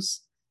games,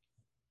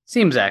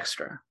 seems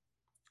extra.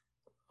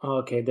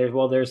 Okay,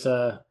 there's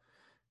a.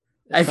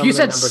 If some you of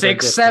the said numbers are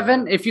 6'7",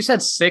 different. if you said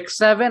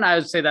 6'7", I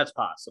would say that's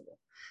possible.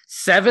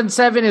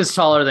 7'7" is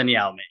taller than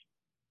Yao Ming.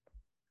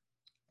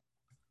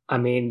 I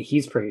mean,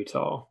 he's pretty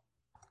tall.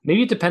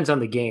 Maybe it depends on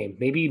the game.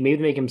 Maybe they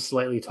make him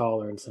slightly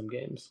taller in some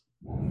games.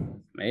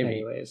 Maybe.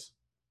 Anyways,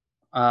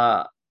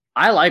 I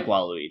like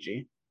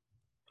Waluigi.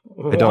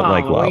 I don't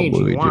like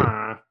Waluigi.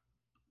 Wah.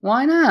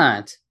 Why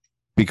not?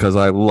 Because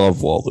I love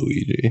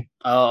Waluigi.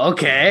 Oh,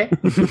 okay.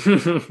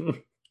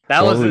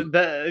 That was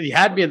you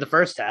had me in the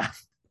first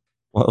half.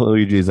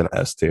 Waluigi's an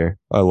S tier.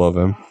 I love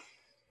him.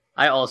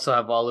 I also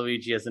have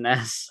Waluigi as an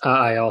S.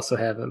 I also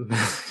have him.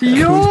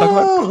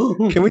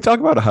 Can we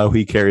talk about how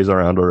he carries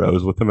around a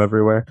rose with him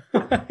everywhere?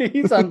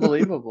 He's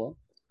unbelievable.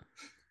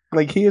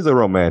 Like he is a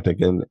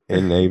romantic in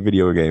a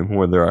video game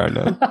where there are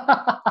none.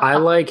 I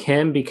like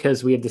him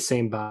because we have the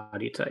same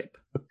body type.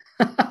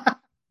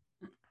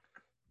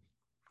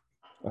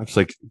 I'm just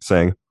like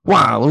saying,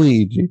 "Wow,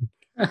 Luigi."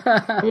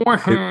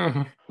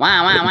 Wow.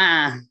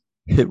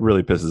 It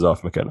really pisses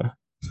off McKenna.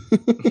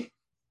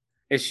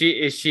 Is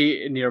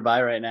she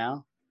nearby right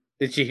now?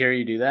 Did she hear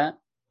you do that?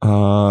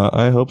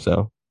 I hope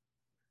so.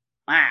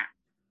 Wow.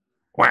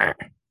 Wow.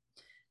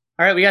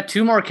 All right, we got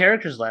 2 more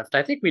characters left.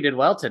 I think we did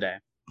well today.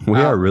 We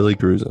are really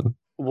cruising.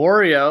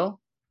 Wario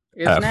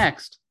is F.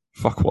 next.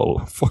 Fuck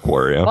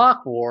Wario.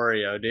 Fuck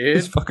Wario, dude.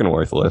 He's fucking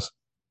worthless.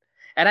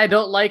 And I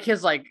don't like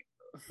his like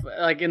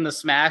in the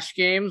Smash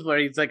games where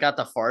he's like got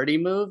the farty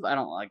move. I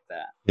don't like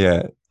that.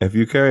 Yeah, if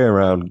you carry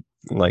around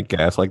like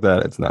gas like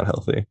that, it's not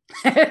healthy.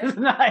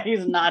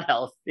 He's not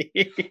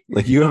healthy.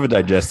 Like you have a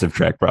digestive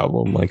tract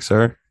problem, like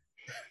sir.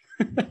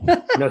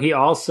 No, he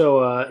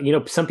also,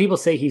 some people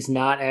say he's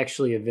not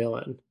actually a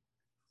villain.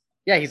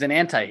 Yeah, he's an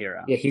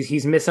anti-hero. Yeah,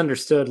 he's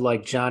misunderstood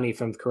like Johnny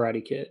from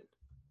Karate Kid.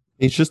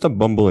 He's just a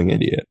bumbling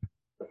idiot.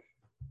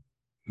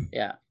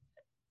 Yeah.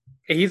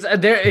 He's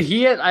there.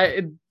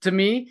 To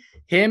me,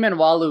 him and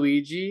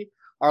Waluigi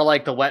are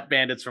like the wet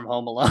bandits from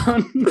Home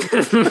Alone.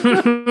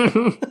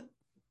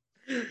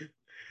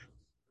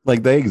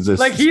 Like they exist.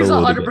 Like he's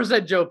so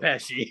 100% Joe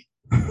Pesci.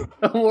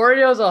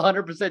 Wario's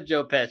 100%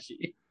 Joe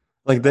Pesci.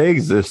 Like they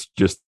exist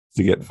just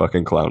to get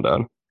fucking clowned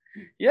on.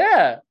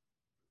 Yeah.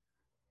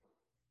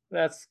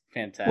 That's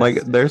fantastic.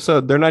 Like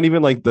they're not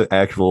even like the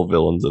actual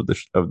villains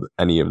of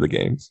any of the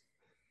games.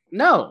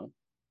 No,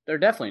 they're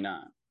definitely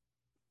not.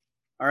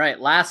 All right,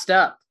 last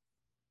up.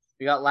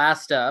 We got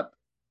last up.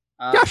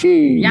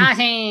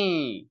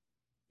 Yoshi!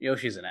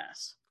 Yoshi's an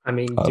S. I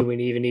mean, do we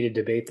even need to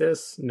debate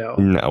this? No.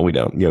 No, we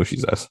don't.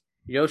 Yoshi's S.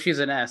 Yoshi's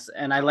an S.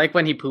 And I like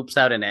when he poops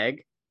out an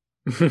egg.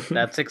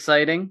 That's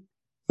exciting.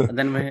 And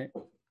then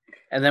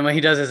when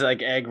he does his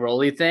like egg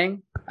rolly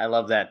thing, I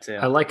love that too.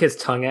 I like his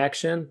tongue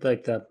action,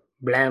 like the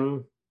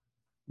blam,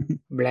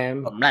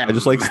 blam. I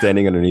just like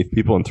standing underneath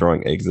people and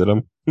throwing eggs at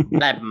them.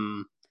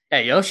 Yeah,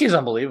 Yoshi's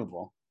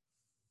unbelievable.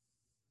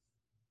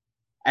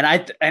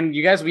 And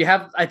you guys,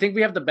 I think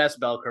we have the best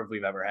bell curve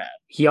we've ever had.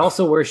 He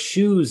also wears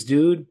shoes,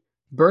 dude.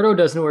 Birdo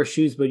doesn't wear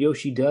shoes, but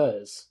Yoshi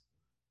does.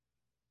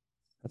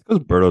 That's because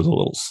Birdo's a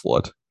little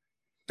slut.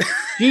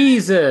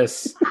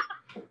 Jesus.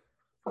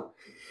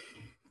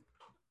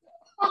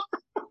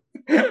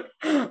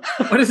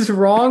 What is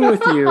wrong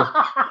with you?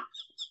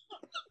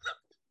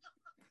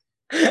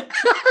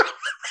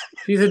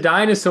 She's a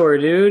dinosaur,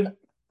 dude.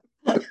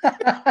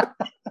 That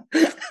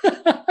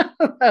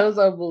was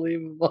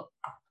unbelievable.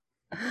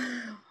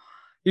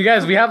 You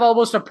guys, we have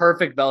almost a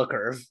perfect bell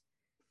curve.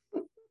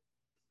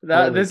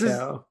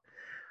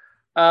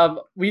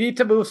 We need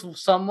to move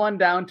someone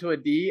down to a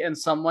D and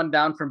someone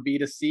down from B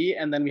to C,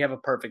 and then we have a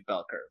perfect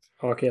bell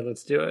curve. Okay,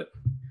 let's do it.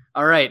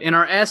 All right. In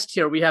our S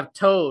tier, we have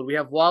Toad, we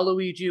have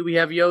Waluigi, we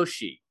have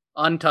Yoshi.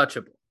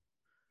 Untouchable.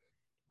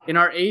 In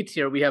our A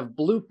tier, we have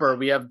Blooper,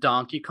 we have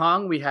Donkey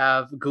Kong, we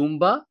have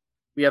Goomba,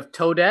 we have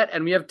Toadette,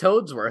 and we have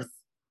Toadsworth.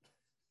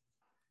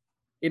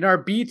 In our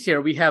B tier,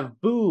 we have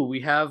Boo,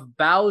 we have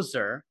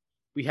Bowser,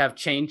 we have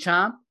Chain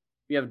Chomp,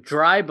 we have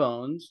Dry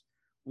Bones,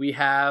 we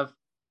have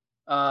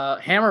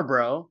Hammer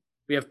Bro,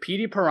 we have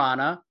Petey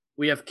Piranha,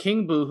 we have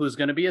King Boo, who's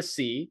going to be a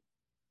C,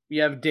 we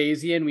have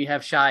Daisy, and we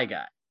have Shy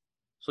Guy.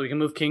 So we can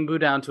move King Boo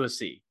down to a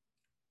C.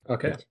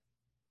 Okay.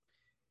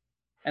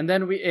 And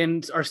then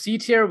in our C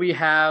tier, we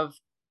have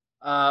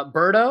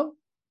Birdo,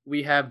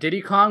 we have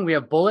Diddy Kong, we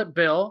have Bullet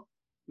Bill,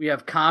 we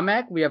have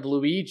Kamek, we have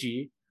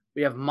Luigi,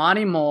 we have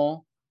Monty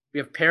Mole, we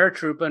have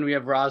Paratroopa, and we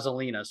have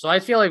Rosalina. So I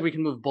feel like we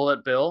can move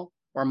Bullet Bill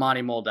or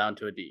Monty Mole down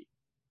to a D.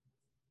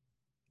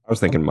 I was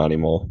thinking Monty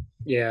Mole.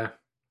 Yeah.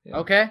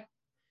 Okay.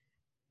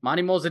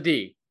 Monty Mole's a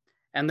D.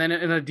 And then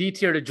in a D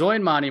tier to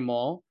join Monty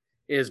Mole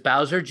is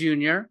Bowser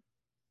Jr.,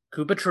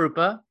 Koopa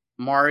Troopa,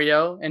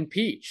 Mario, and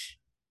Peach.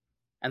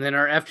 And then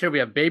our F tier, we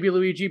have Baby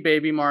Luigi,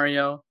 Baby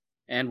Mario,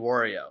 and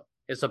Wario.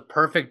 It's a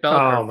perfect bell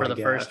curve for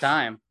the first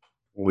time.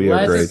 We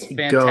are great. It's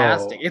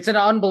fantastic. It's an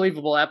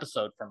unbelievable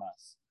episode from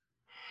us.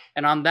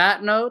 And on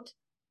that note,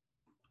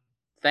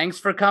 thanks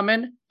for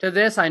coming to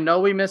this. I know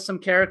we missed some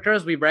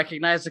characters. We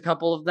recognized a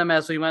couple of them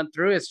as we went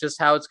through. It's just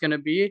how it's going to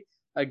be.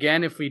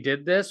 Again, if we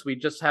did this, we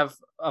just have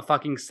a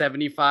fucking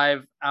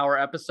 75-hour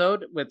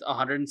episode with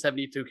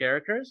 172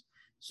 characters.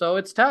 So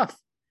it's tough.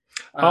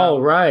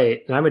 All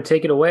right. And I'm going to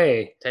take it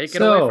away. Take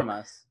it away from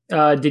us.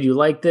 Did you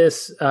like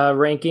this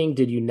ranking?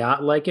 Did you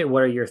not like it?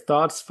 What are your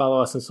thoughts?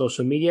 Follow us on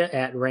social media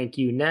at Rank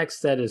You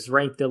Next. That is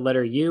rank the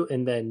letter U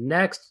and then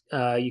next.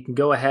 You can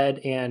go ahead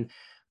and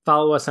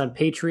follow us on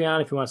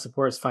Patreon if you want to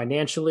support us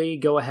financially.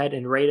 Go ahead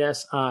and rate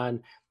us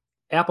on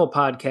Apple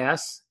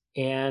Podcasts,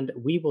 and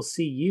we will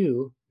see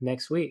you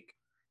next week.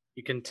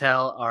 You can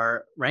tell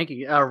our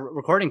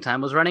recording time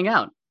was running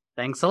out.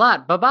 Thanks a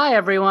lot. Bye-bye,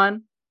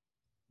 everyone.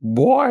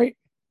 Boy.